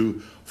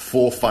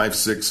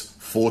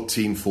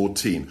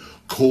 202-456-1414.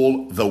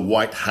 Call the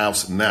White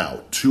House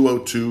now.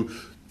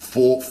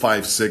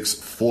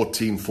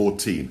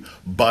 202-456-1414.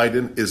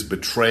 Biden is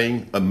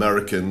betraying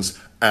Americans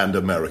and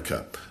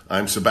America.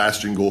 I'm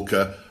Sebastian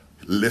Gorka.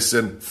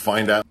 Listen,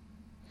 find out.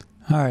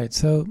 All right,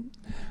 so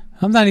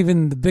I'm not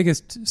even the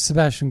biggest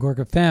Sebastian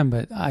Gorka fan,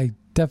 but I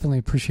definitely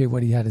appreciate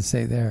what he had to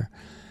say there.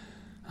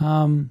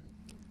 I'm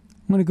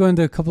going to go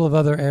into a couple of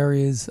other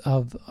areas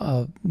of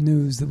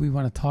news that we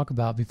want to talk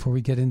about before we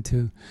get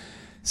into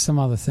some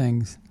other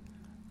things.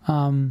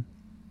 So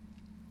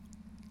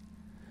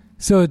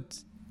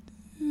it's,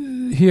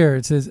 here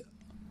it says,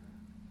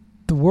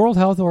 the World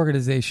Health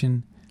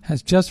Organization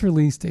has just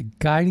released a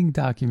guiding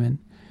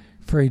document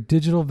for a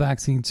digital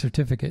vaccine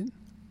certificate.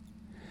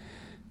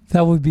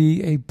 That would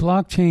be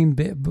blockchain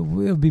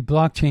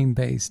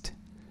based.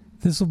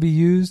 This will be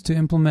used to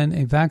implement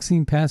a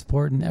vaccine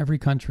passport in every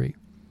country.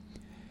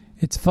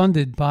 It's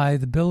funded by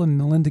the Bill and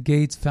Melinda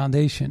Gates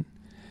Foundation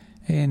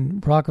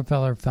and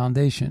Rockefeller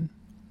Foundation.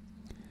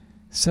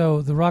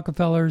 So the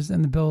Rockefellers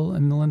and the Bill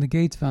and Melinda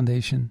Gates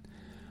Foundation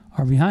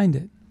are behind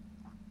it.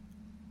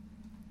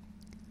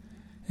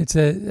 It's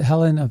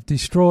Helen of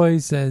Destroy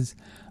says,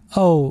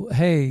 oh,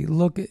 hey,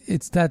 look,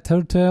 it's that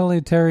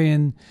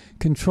totalitarian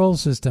control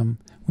system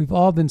we've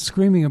all been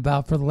screaming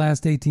about for the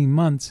last 18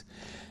 months,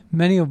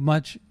 many for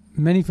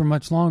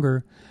much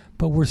longer,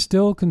 but we're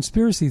still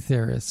conspiracy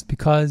theorists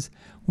because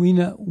we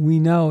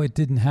know it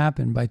didn't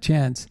happen by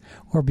chance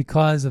or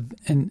because of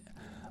an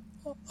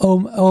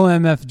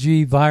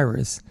OMFG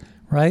virus,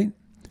 right?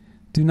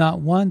 Do not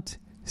want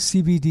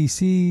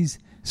CBDCs,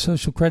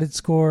 social credit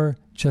score,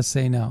 just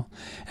say no.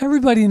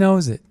 Everybody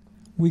knows it.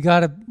 We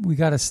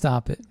gotta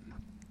stop it.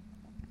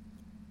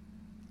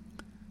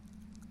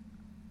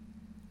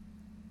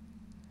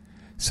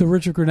 So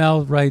Richard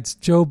Grinnell writes,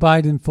 Joe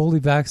Biden, fully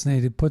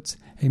vaccinated, puts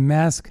on a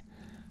mask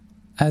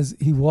as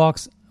he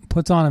walks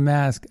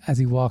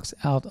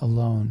out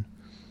alone.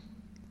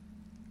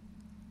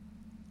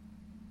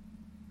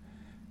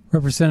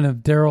 Representative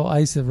Daryl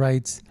Issa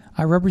writes,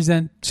 I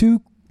represent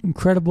two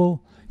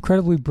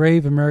incredibly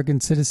brave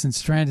American citizens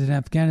stranded in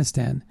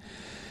Afghanistan.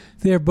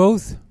 They are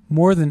both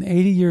more than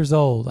 80 years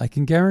old. I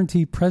can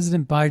guarantee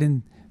President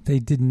Biden they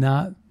did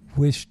not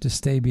wish to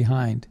stay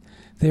behind.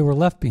 They were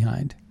left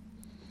behind.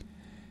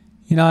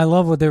 You know, I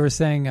love what they were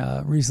saying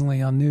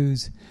recently on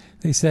news.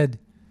 They said,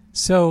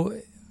 so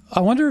I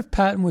wonder if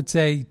Patton would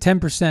say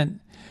 10%,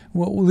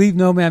 we'll leave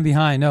no man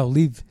behind. No,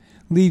 leave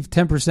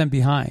 10%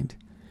 behind.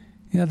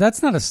 You know,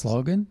 that's not a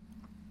slogan,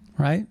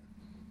 right?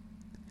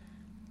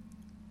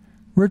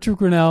 Richard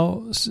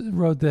Grinnell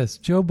wrote this,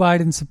 Joe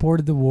Biden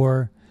supported the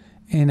war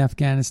in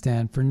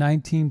Afghanistan for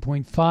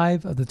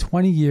 19.5 of the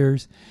 20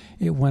 years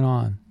it went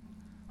on.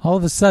 All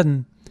of a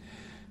sudden,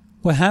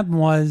 what happened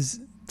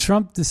was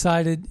Trump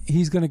decided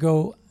he's going to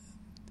go.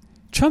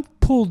 Trump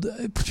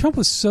Trump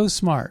was so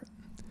smart.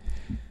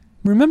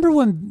 Remember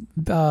when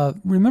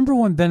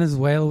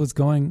Venezuela was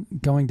going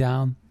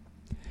down,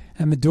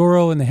 and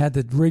Maduro, and they had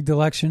the rigged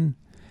election,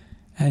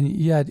 and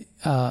you had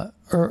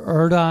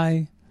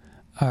Erdogan,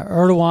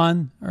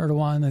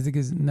 I think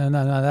is no,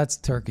 that's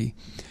Turkey.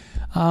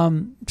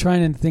 Trying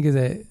to think of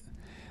the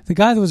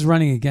guy that was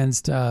running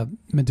against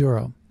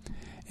Maduro.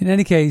 In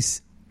any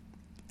case,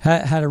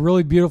 had a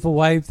really beautiful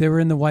wife. They were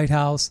in the White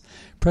House.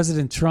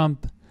 President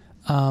Trump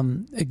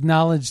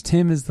acknowledged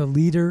him as the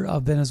leader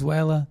of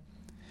Venezuela.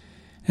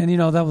 And,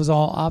 that was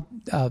all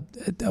a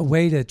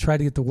way to try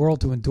to get the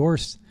world to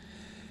endorse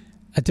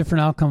a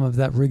different outcome of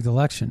that rigged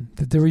election.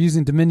 That they were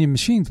using Dominion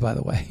machines, by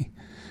the way.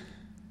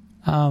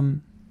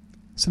 So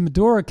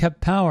Maduro kept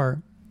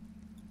power,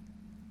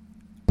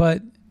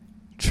 but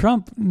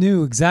Trump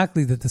knew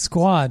exactly that the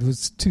squad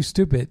was too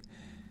stupid.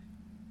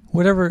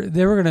 Whatever,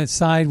 they were going to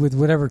side with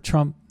whatever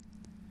Trump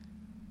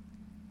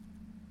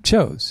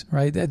chose,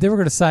 right? They were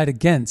going to side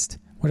against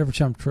whatever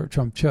Trump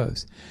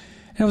chose.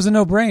 And it was a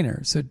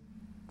no-brainer. So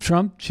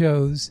Trump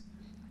chose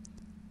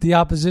the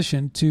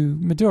opposition to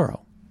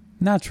Maduro,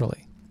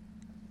 naturally.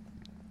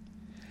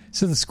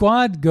 So the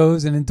squad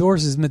goes and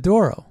endorses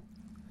Maduro.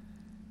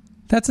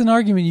 That's an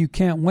argument you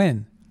can't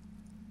win.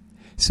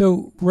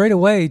 So right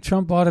away,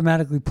 Trump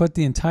automatically put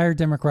the entire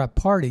Democrat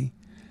Party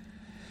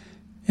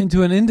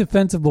into an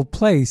indefensible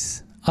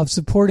place of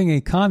supporting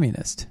a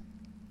communist.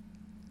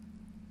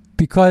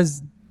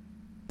 Because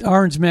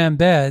Orange Man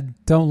Bad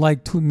don't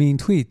like mean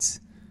tweets.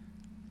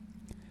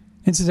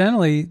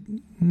 Incidentally,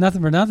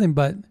 nothing for nothing,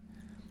 but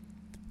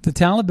the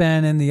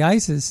Taliban and the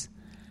ISIS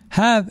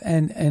have,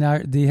 and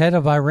the head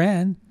of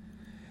Iran,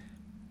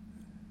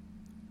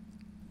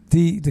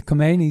 the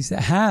Khomeinis,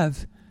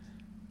 have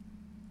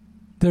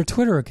their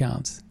Twitter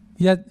accounts.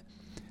 Yet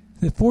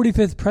the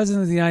 45th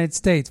president of the United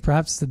States,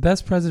 perhaps the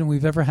best president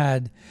we've ever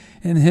had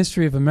in the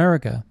history of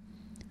America,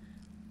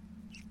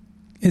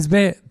 is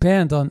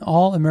banned on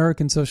all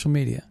American social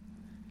media.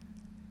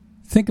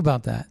 Think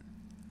about that.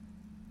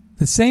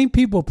 The same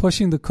people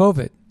pushing the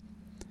COVID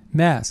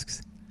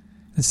masks,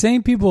 the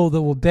same people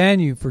that will ban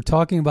you for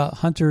talking about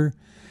Hunter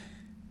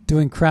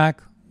doing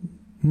crack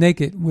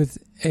naked with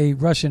a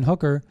Russian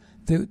hooker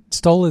that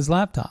stole his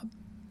laptop.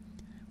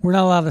 We're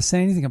not allowed to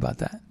say anything about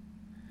that.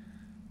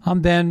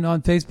 I'm banned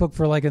on Facebook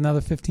for like another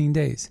 15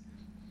 days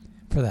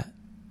for that.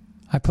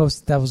 I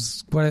posted, that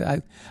was what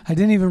I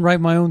didn't even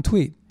write my own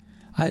tweet.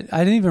 I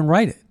didn't even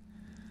write it.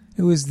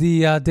 It was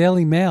the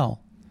Daily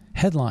Mail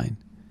headline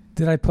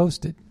that I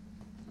posted.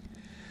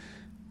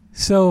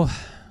 So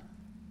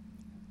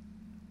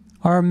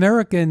our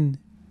American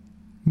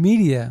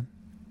media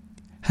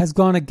has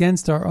gone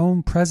against our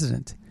own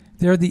president.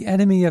 They're the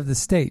enemy of the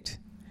state.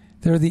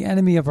 They're the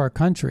enemy of our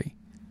country.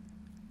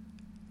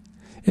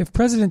 If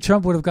President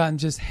Trump would have gotten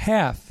just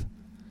half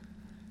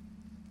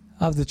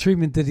of the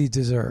treatment that he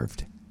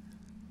deserved,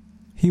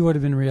 he would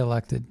have been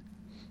reelected.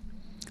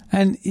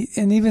 And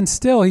even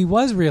still, he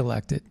was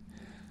reelected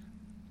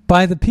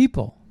by the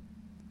people.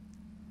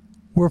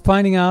 We're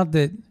finding out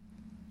that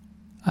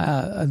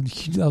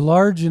a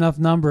large enough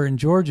number in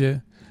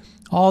Georgia,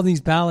 all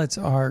these ballots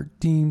are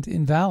deemed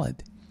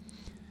invalid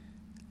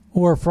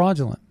or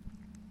fraudulent.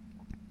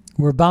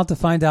 We're about to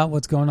find out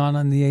what's going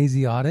on the AZ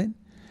audit.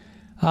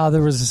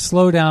 There was a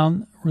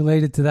slowdown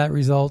related to that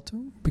result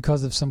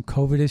because of some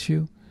COVID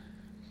issue.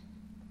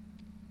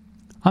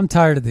 I'm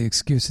tired of the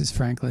excuses,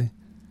 frankly.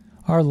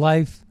 Our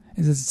life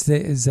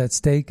is at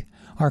stake.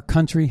 Our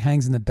country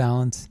hangs in the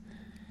balance.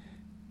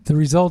 The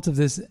result of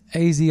this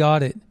AZ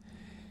audit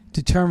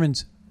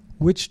determines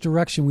which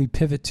direction we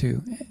pivot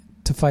to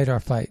fight our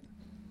fight.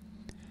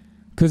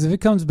 Because if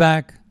it comes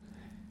back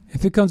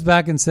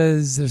and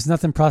says there's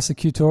nothing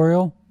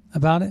prosecutorial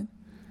about it,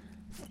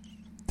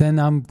 then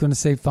I'm going to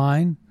say,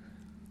 fine.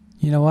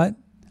 You know what?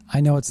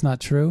 I know it's not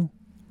true.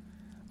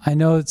 I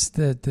know it's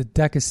the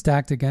deck is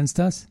stacked against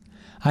us.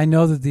 I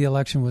know that the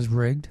election was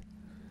rigged.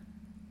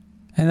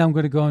 And I'm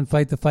going to go and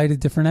fight the fight at a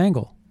different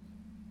angle.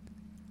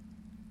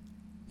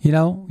 You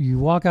know, you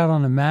walk out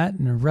on a mat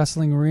in a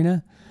wrestling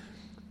arena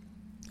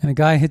and a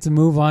guy hits a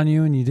move on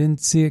you and you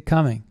didn't see it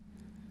coming.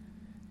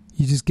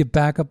 You just get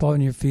back up on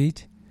your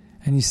feet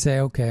and you say,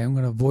 okay, I'm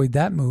going to avoid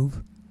that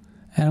move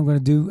and I'm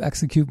going to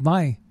execute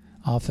my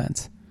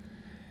offense.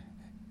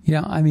 You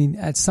know, I mean,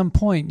 at some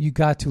point you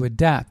got to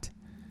adapt.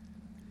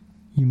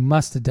 You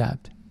must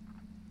adapt.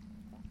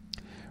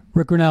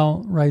 Rick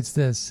Grinnell writes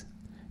this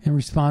in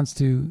response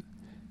to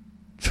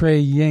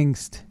Trey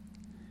Yingst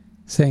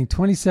saying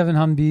 27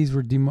 Humvees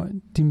were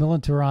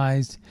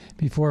demilitarized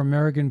before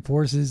American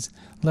forces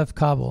left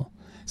Kabul.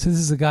 So this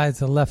is a guy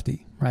that's a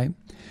lefty, right?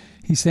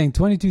 He's saying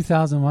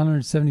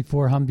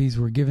 22,174 Humvees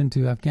were given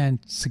to Afghan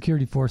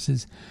security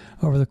forces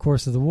over the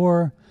course of the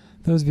war.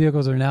 Those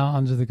vehicles are now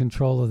under the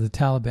control of the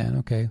Taliban.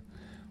 Okay.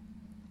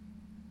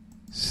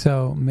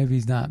 So maybe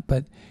he's not.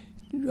 But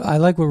I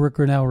like what Rick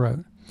Grinnell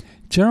wrote.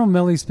 General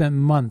Milley spent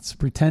months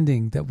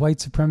pretending that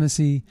white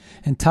supremacy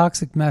and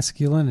toxic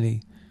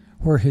masculinity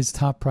were his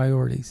top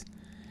priorities.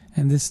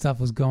 And this stuff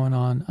was going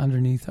on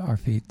underneath our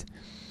feet.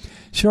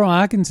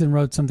 Cheryl Atkinson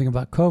wrote something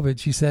about COVID.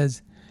 She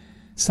says,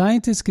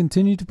 scientists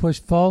continue to push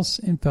false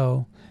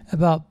info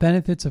about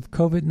benefits of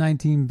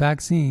COVID-19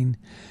 vaccine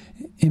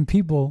in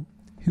people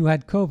who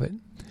had COVID.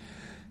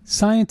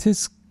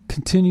 Scientists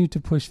continue to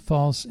push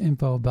false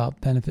info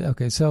about benefit.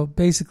 Okay, so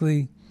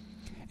basically,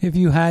 if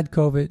you had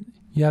COVID,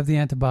 you have the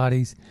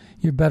antibodies,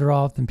 you're better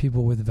off than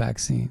people with the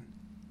vaccine.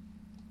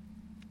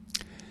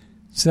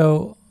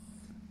 So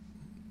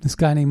this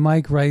guy named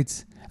Mike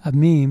writes a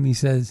meme. He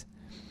says,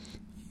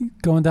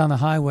 going down the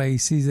highway, he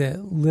sees a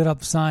lit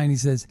up sign. He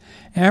says,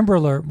 Amber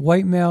Alert,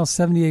 white male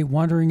 78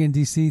 wandering in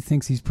D.C.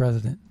 thinks he's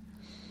president.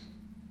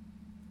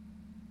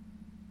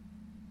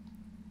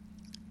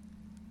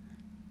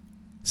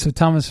 So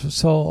Thomas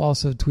Sowell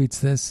also tweets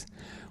this.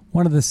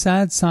 One of the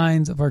sad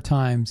signs of our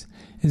times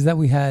is that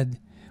we have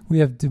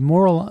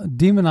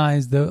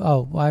demonized the...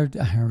 Oh, I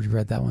already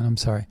read that one. I'm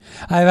sorry.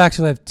 I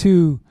actually have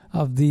two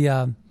of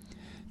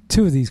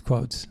these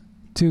quotes.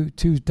 Two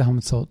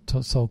Thomas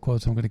Sowell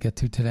quotes I'm going to get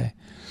to today.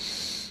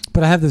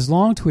 But I have this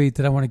long tweet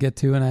that I want to get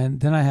to, and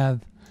then I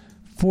have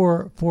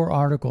four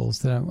articles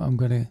that I'm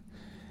going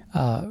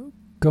to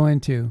go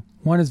into.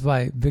 One is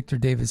by Victor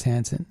Davis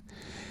Hanson,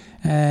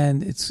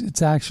 and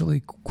it's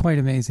actually quite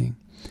amazing.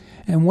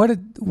 And what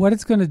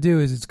it's going to do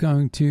is it's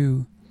going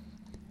to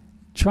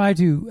try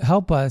to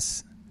help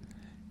us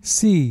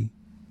see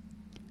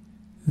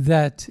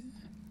that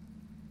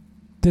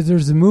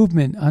there's a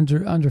movement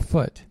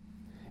underfoot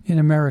in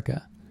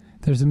America.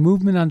 There's a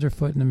movement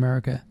underfoot in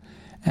America.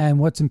 And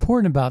what's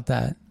important about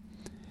that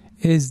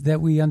is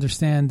that we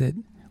understand that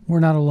we're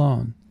not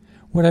alone.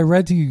 What I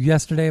read to you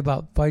yesterday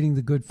about fighting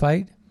the good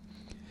fight,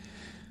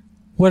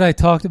 what I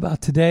talked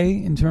about today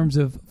in terms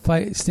of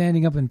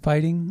standing up and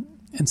fighting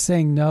and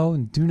saying no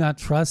and do not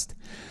trust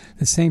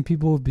the same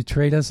people who have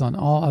betrayed us on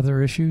all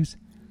other issues,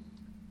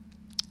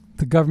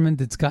 the government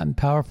that's gotten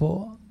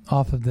powerful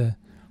off of the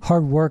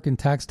hard work and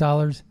tax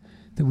dollars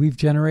that we've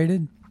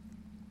generated,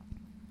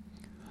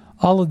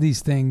 all of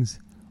these things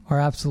are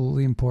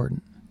absolutely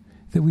important.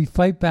 That we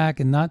fight back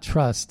and not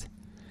trust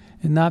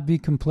and not be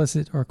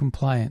complicit or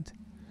compliant.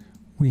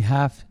 We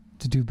have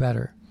to do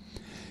better.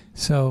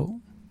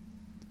 So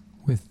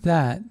with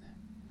that,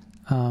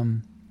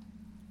 I'm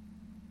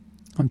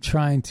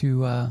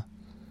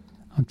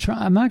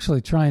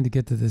actually trying to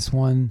get to this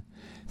one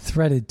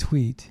threaded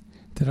tweet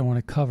that I want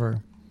to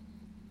cover,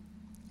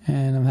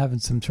 and I'm having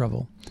some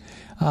trouble.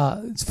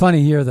 It's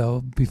funny here,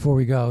 though, before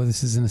we go,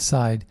 this is an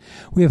aside.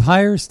 We have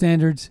higher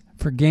standards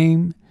for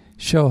game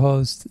show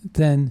hosts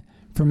than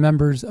for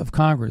members of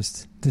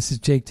Congress. This is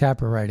Jake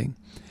Tapper writing.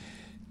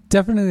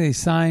 Definitely a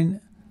sign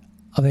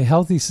of a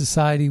healthy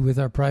society with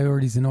our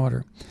priorities in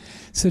order.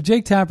 So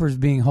Jake Tapper is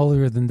being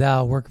holier than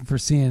thou, working for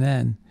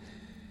CNN,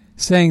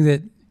 saying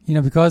that,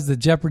 because the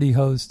Jeopardy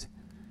host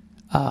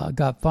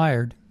got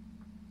fired,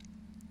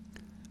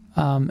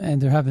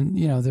 and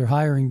they're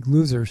hiring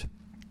losers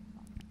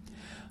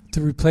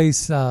to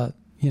replace, the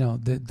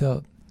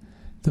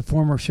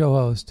former show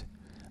host.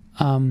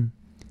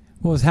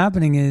 What was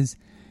happening is,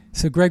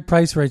 so Greg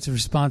Price writes a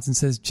response and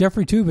says,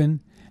 Jeffrey Toobin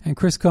and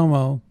Chris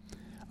Cuomo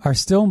are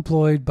still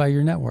employed by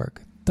your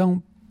network.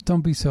 Don't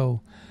be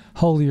so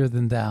holier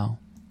than thou.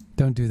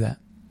 Don't do that.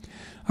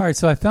 All right,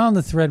 so I found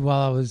the thread while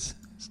I was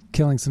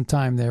killing some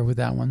time there with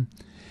that one.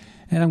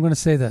 And I'm going to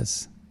say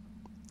this.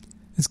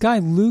 This guy,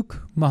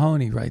 Luke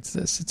Mahoney, writes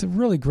this. It's a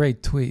really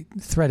great tweet,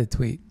 threaded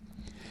tweet.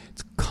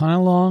 It's kind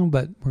of long,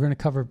 but we're going to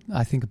cover,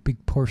 I think, a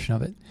big portion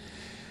of it.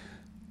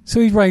 So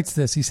he writes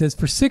this. He says,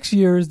 for 6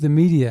 years, the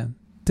media,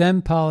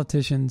 Dem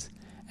politicians,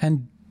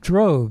 and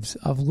droves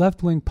of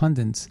left-wing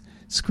pundits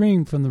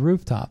screamed from the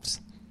rooftops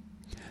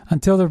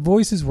until their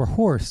voices were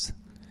hoarse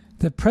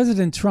that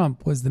President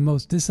Trump was the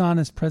most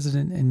dishonest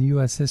president in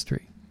U.S.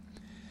 history.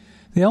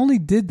 They only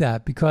did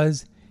that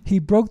because he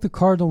broke the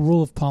cardinal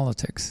rule of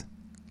politics.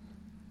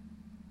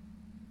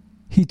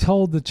 He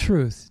told the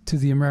truth to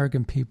the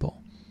American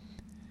people.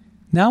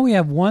 Now we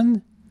have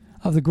one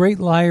of the great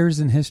liars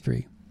in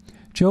history,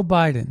 Joe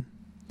Biden,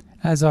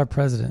 as our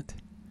president.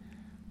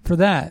 For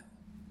that,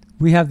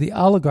 we have the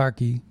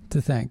oligarchy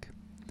to thank.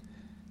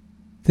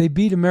 They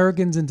beat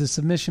Americans into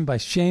submission by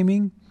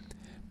shaming,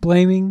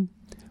 blaming,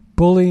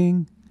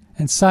 bullying,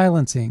 and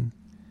silencing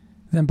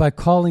them by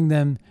calling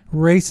them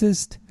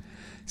racist,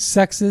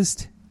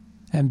 sexist,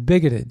 and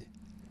bigoted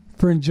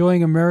for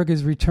enjoying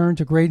America's return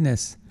to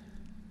greatness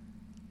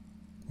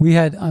we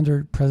had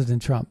under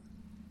President Trump.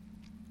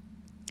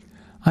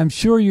 I'm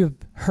sure you've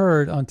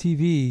heard on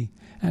TV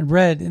and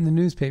read in the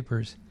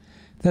newspapers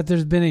that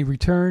there's been a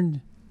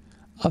return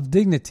of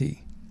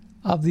dignity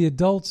of the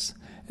adults,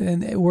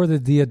 or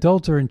that the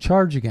adults are in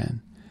charge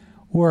again,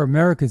 or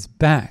America's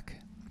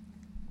back.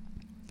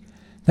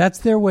 That's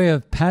their way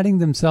of patting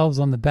themselves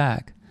on the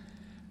back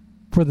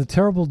for the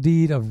terrible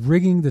deed of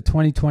rigging the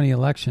 2020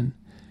 election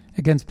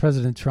against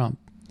President Trump.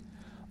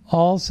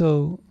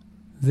 Also,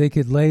 they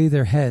could lay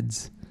their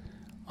heads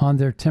on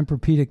their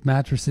Tempur-Pedic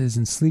mattresses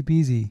and sleep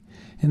easy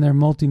in their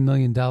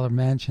multi-million-dollar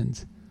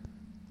mansions,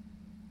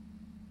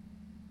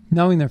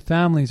 knowing their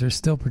families are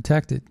still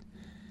protected.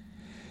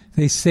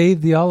 They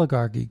saved the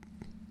oligarchy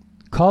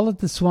Call it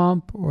the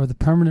swamp or the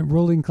permanent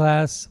ruling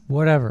class,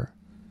 whatever.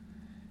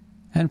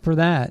 And for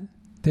that,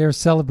 they are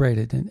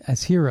celebrated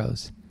as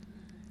heroes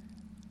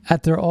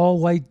at their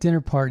all-white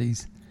dinner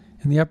parties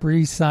in the Upper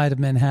East Side of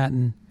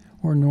Manhattan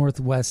or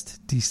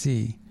Northwest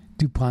D.C.,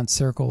 DuPont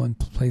Circle and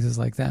places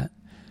like that.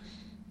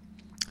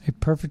 A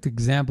perfect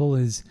example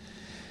is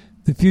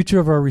the future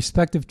of our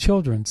respective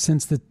children.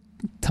 Since this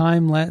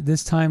time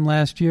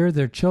last year,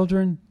 their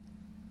children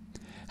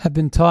have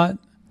been taught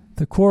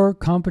the core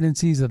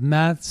competencies of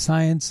math,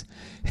 science,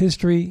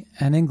 history,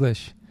 and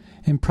English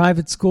in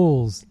private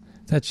schools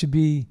that should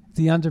be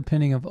the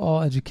underpinning of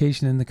all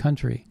education in the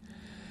country.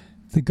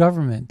 The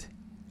government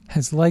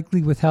has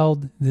likely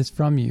withheld this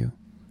from you,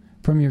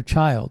 from your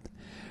child,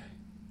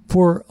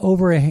 for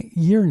over a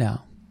year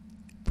now,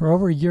 for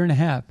over a year and a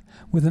half,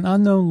 with an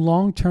unknown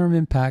long-term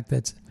impact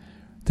that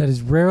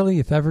is rarely,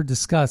 if ever,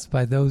 discussed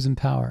by those in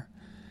power.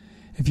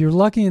 If you're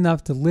lucky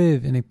enough to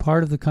live in a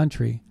part of the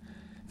country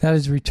that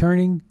is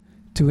returning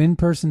to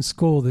in-person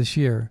school this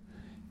year,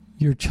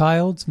 your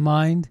child's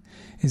mind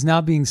is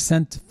now being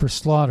sent for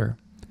slaughter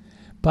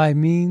by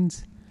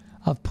means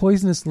of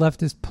poisonous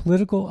leftist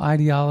political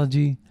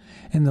ideology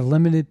and the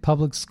limited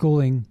public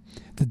schooling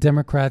the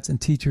Democrats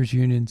and teachers'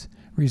 unions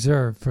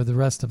reserve for the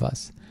rest of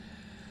us,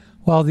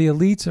 while the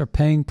elites are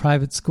paying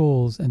private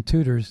schools and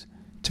tutors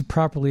to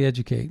properly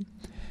educate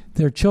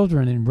their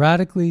children in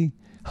radically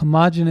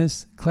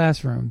homogenous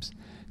classrooms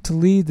to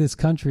lead this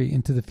country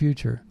into the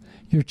future.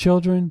 Your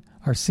children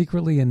are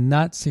secretly and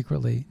not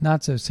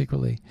so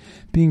secretly,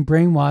 being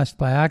brainwashed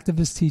by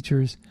activist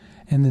teachers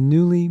and the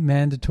newly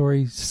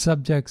mandatory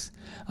subjects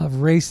of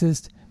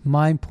racist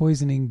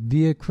mind-poisoning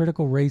via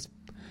critical race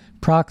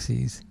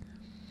proxies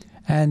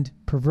and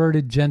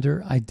perverted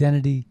gender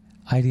identity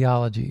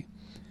ideology.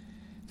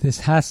 This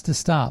has to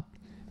stop,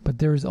 but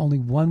there is only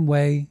one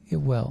way it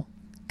will.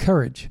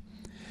 Courage.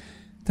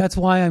 That's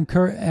why I'm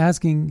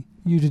asking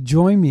you to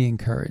join me in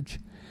courage.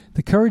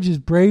 The courage is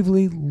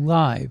bravely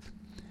live.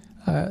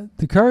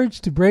 The courage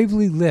to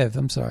bravely live.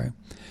 The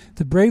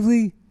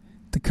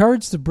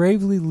courage to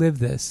bravely live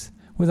this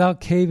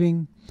without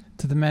caving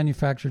to the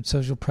manufactured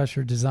social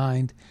pressure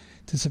designed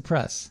to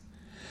suppress.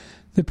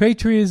 The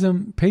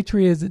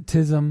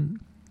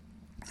patriotism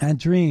and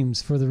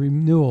dreams for the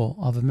renewal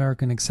of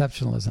American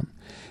exceptionalism.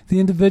 The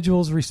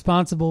individuals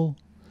responsible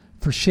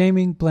for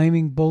shaming,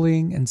 blaming,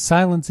 bullying, and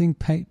silencing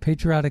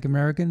patriotic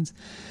Americans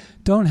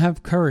don't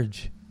have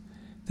courage.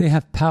 They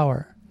have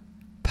power.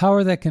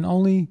 Power that can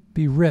only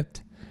be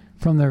ripped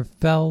from their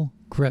fell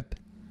grip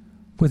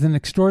with an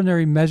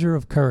extraordinary measure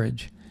of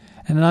courage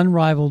and an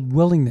unrivaled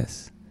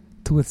willingness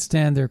to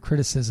withstand their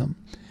criticism.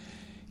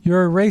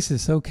 You're a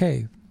racist,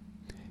 okay.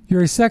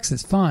 You're a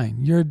sexist, fine.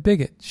 You're a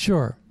bigot,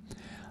 sure.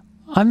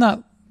 I'm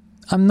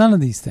none of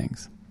these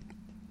things.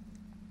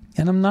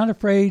 And I'm not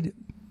afraid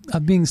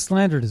of being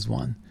slandered as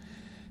one,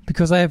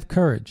 because I have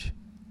courage.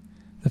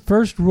 The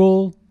first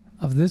rule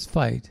of this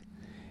fight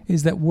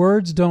is that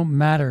words don't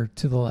matter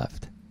to the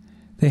left.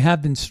 They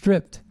have been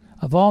stripped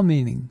of all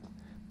meaning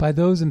by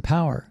those in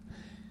power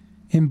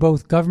in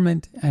both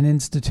government and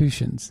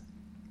institutions.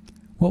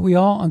 What we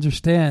all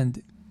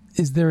understand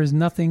is there is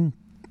nothing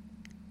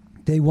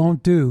they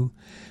won't do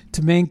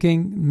to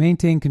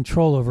maintain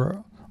control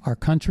over our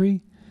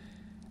country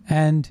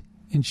and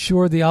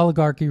ensure the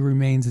oligarchy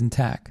remains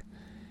intact.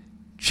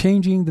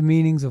 Changing the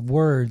meanings of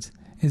words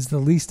is the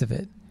least of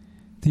it.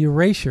 The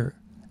erasure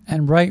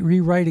and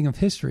rewriting of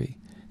history,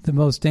 the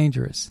most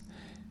dangerous.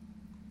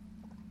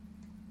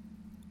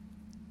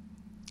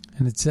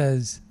 And it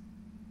says,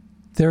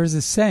 there is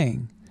a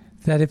saying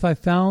that I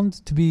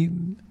found to be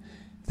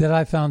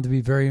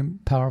very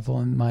powerful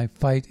in my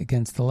fight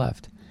against the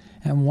left.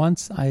 And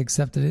once I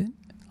accepted it,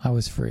 I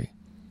was free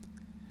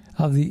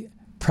of the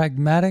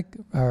pragmatic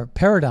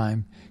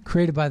paradigm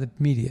created by the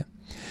media.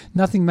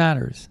 Nothing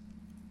matters.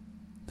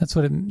 That's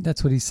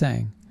what he's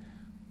saying.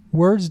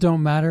 Words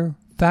don't matter.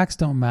 Facts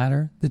don't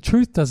matter. The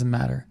truth doesn't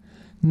matter.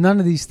 None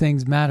of these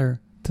things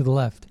matter to the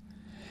left.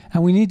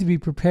 And we need to be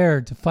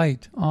prepared to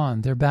fight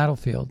on their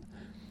battlefield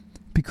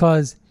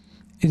because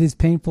it is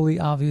painfully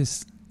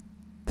obvious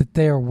that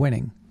they are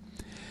winning.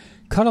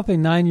 Cut up a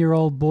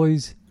 9-year-old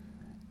boy's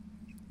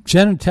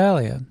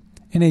genitalia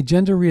in a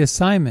gender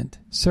reassignment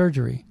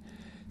surgery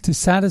to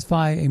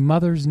satisfy a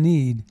mother's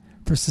need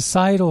for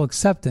societal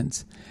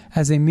acceptance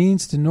as a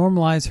means to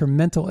normalize her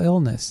mental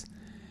illness.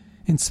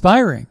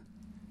 Inspiring,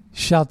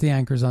 shout the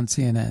anchors on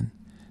CNN.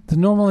 The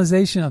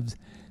normalization of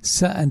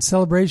and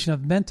celebration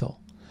of mental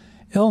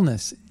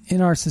illness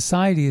in our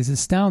society is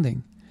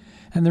astounding,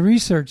 and the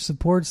research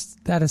supports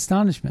that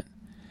astonishment.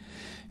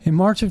 In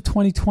March of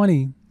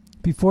 2020,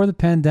 before the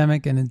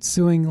pandemic and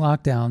ensuing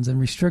lockdowns and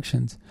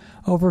restrictions,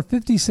 over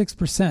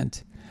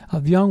 56%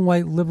 of young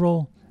white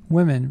liberal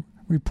women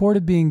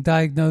reported being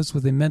diagnosed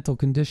with a mental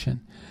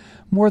condition,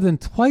 more than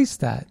twice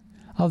that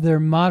of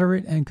their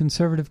moderate and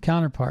conservative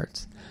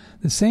counterparts.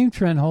 The same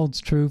trend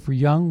holds true for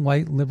young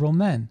white liberal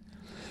men,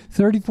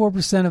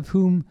 34% of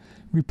whom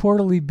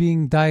reportedly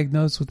being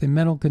diagnosed with a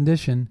mental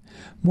condition,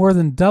 more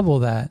than double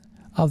that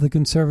of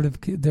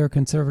their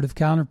conservative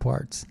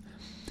counterparts.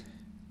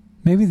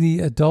 Maybe the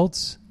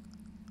adults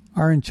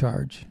are in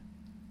charge.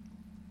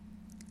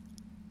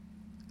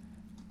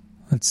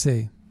 Let's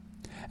see.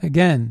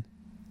 Again,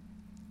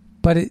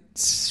 but it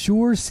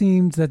sure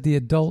seems that the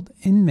adult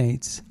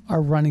inmates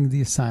are running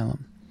the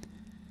asylum.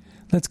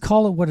 Let's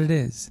call it what it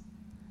is.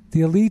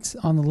 The elites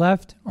on the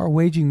left are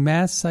waging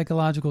mass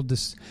psychological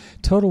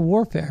total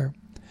warfare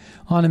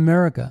on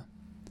America,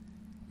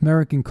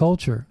 American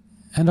culture,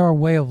 and our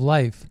way of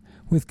life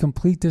with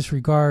complete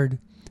disregard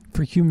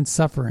for human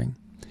suffering,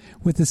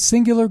 with the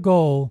singular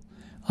goal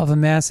of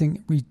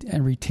amassing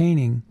and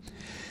retaining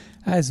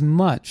as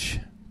much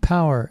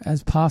power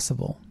as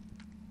possible.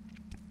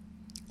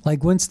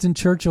 Like Winston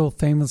Churchill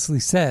famously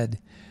said,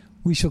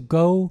 we shall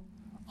go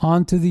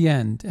on to the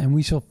end, and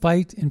we shall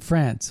fight in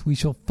France. We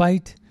shall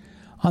fight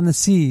on the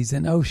seas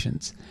and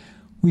oceans.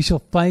 We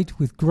shall fight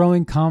with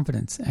growing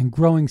confidence and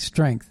growing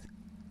strength.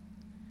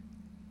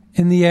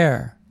 In the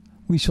air,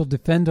 we shall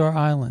defend our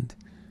island,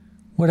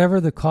 whatever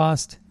the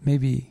cost may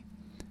be.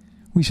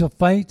 We shall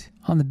fight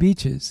on the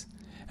beaches,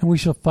 and we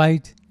shall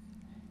fight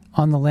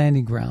on the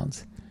landing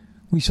grounds.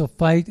 We shall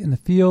fight in the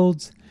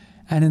fields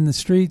and in the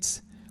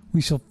streets.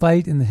 We shall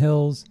fight in the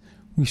hills.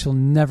 We shall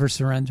never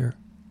surrender.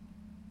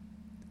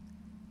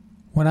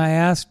 When I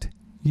asked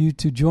you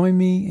to join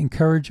me in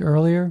courage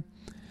earlier,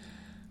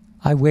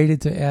 I waited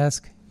to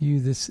ask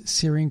you this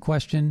searing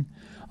question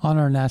on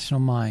our national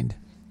mind.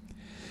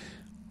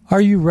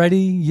 Are you ready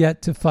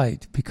yet to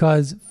fight?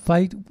 Because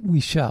fight we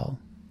shall.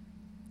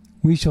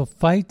 We shall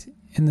fight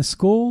in the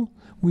school.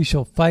 We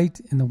shall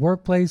fight in the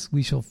workplace.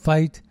 We shall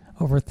fight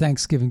over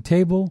Thanksgiving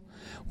table.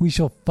 We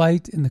shall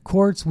fight in the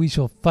courts. We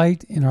shall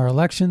fight in our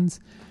elections.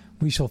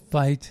 We shall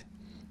fight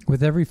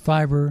with every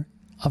fiber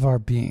of our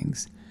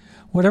beings.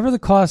 Whatever the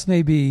cost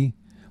may be,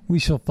 we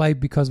shall fight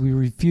because we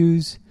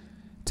refuse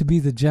to be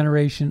the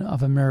generation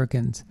of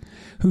Americans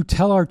who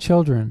tell our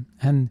children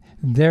and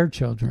their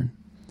children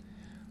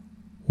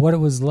what it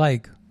was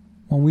like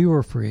when we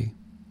were free,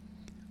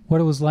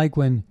 what it was like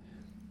when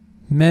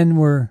men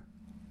were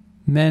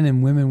men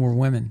and women were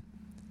women,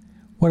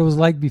 what it was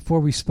like before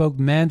we spoke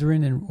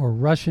Mandarin or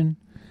Russian,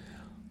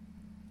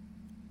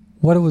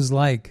 what it was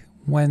like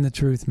when the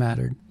truth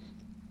mattered.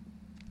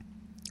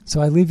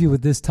 So I leave you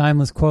with this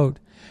timeless quote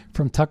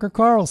from Tucker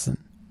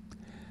Carlson,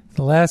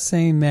 the last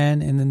sane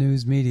man in the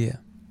news media.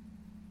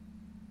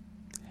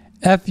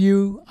 F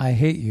you, I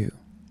hate you.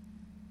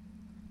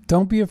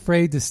 Don't be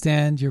afraid to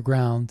stand your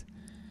ground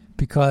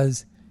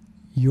because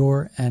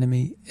your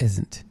enemy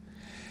isn't.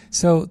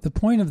 So the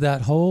point of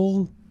that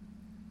whole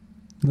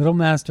little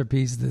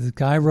masterpiece that the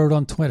guy wrote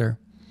on Twitter,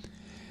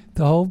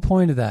 the whole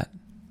point of that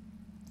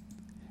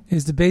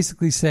is to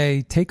basically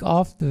say, take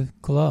off the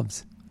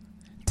gloves.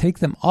 Take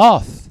them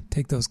off.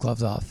 Take those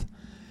gloves off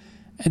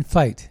and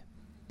fight.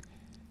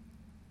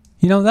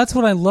 You know, that's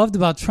what I loved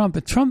about Trump.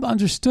 But Trump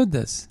understood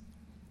this.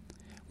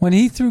 When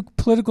he threw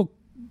political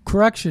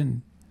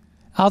correction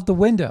out the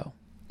window,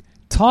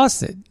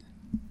 tossed it,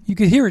 you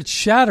could hear it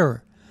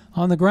shatter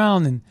on the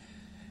ground,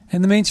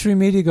 and the mainstream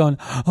media going,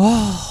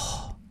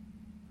 oh,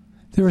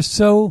 they were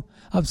so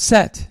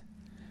upset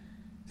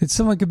that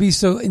someone could be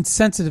so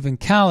insensitive and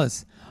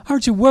callous.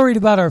 Aren't you worried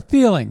about our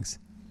feelings?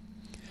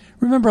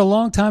 Remember a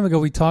long time ago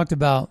we talked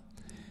about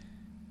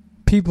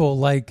people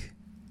like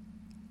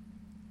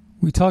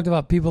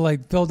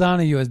Phil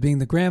Donahue as being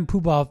the grand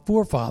poobah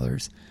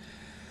forefathers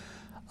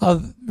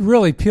of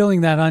really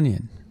peeling that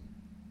onion.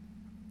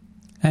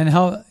 And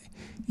how,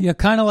 you know,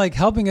 kind of like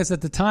helping us at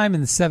the time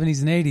in the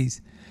 70s and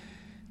 80s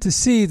to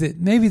see that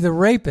maybe the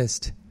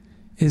rapist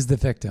is the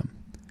victim.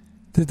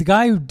 That the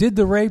guy who did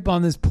the rape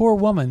on this poor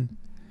woman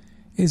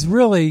is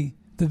really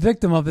the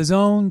victim of his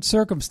own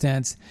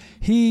circumstance.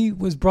 He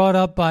was brought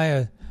up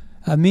by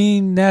a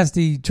mean,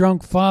 nasty,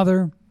 drunk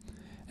father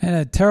and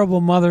a terrible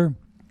mother.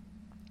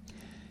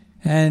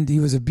 And he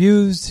was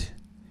abused.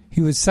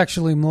 He was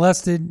sexually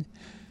molested.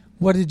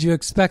 What did you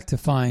expect to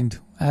find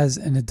as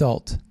an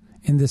adult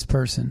in this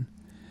person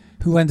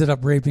who ended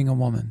up raping a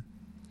woman?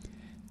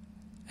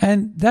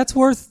 And that's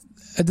worth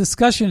a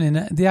discussion in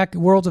the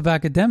world of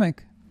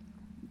academic.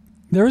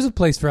 There is a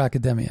place for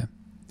academia.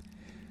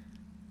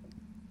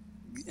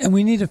 And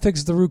we need to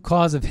fix the root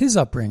cause of his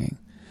upbringing.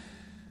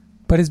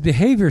 But his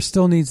behavior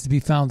still needs to be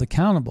found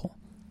accountable.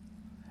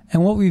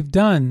 And what we've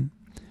done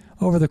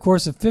over the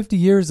course of 50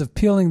 years of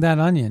peeling that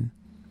onion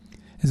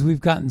is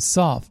we've gotten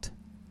soft.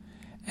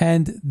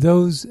 And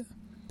those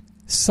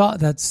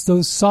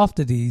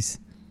softities,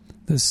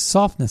 those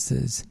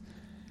softnesses,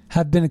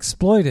 have been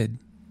exploited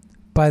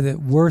by the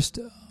worst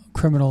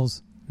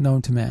criminals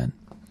known to man.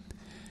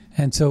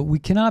 And so we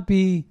cannot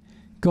be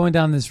going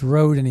down this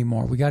road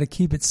anymore. We got to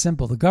keep it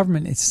simple. The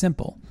government is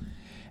simple.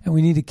 And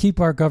we need to keep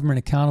our government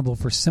accountable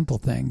for simple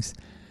things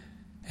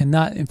and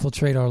not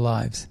infiltrate our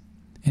lives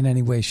in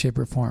any way, shape,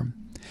 or form.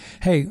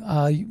 Hey,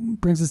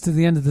 brings us to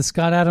the end of the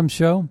Scott Adams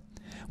Show.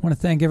 I want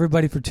to thank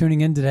everybody for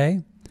tuning in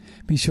today.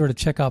 Be sure to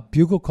check out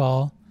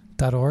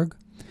buglecall.org,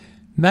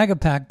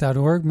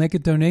 magapack.org. Make a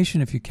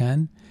donation if you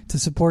can to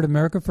support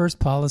America First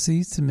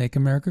policies to make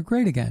America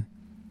great again.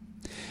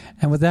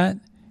 And with that,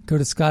 Go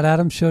to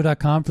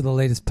scottadamsshow.com for the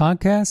latest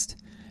podcast,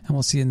 and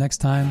we'll see you next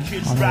time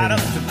on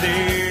the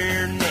radio.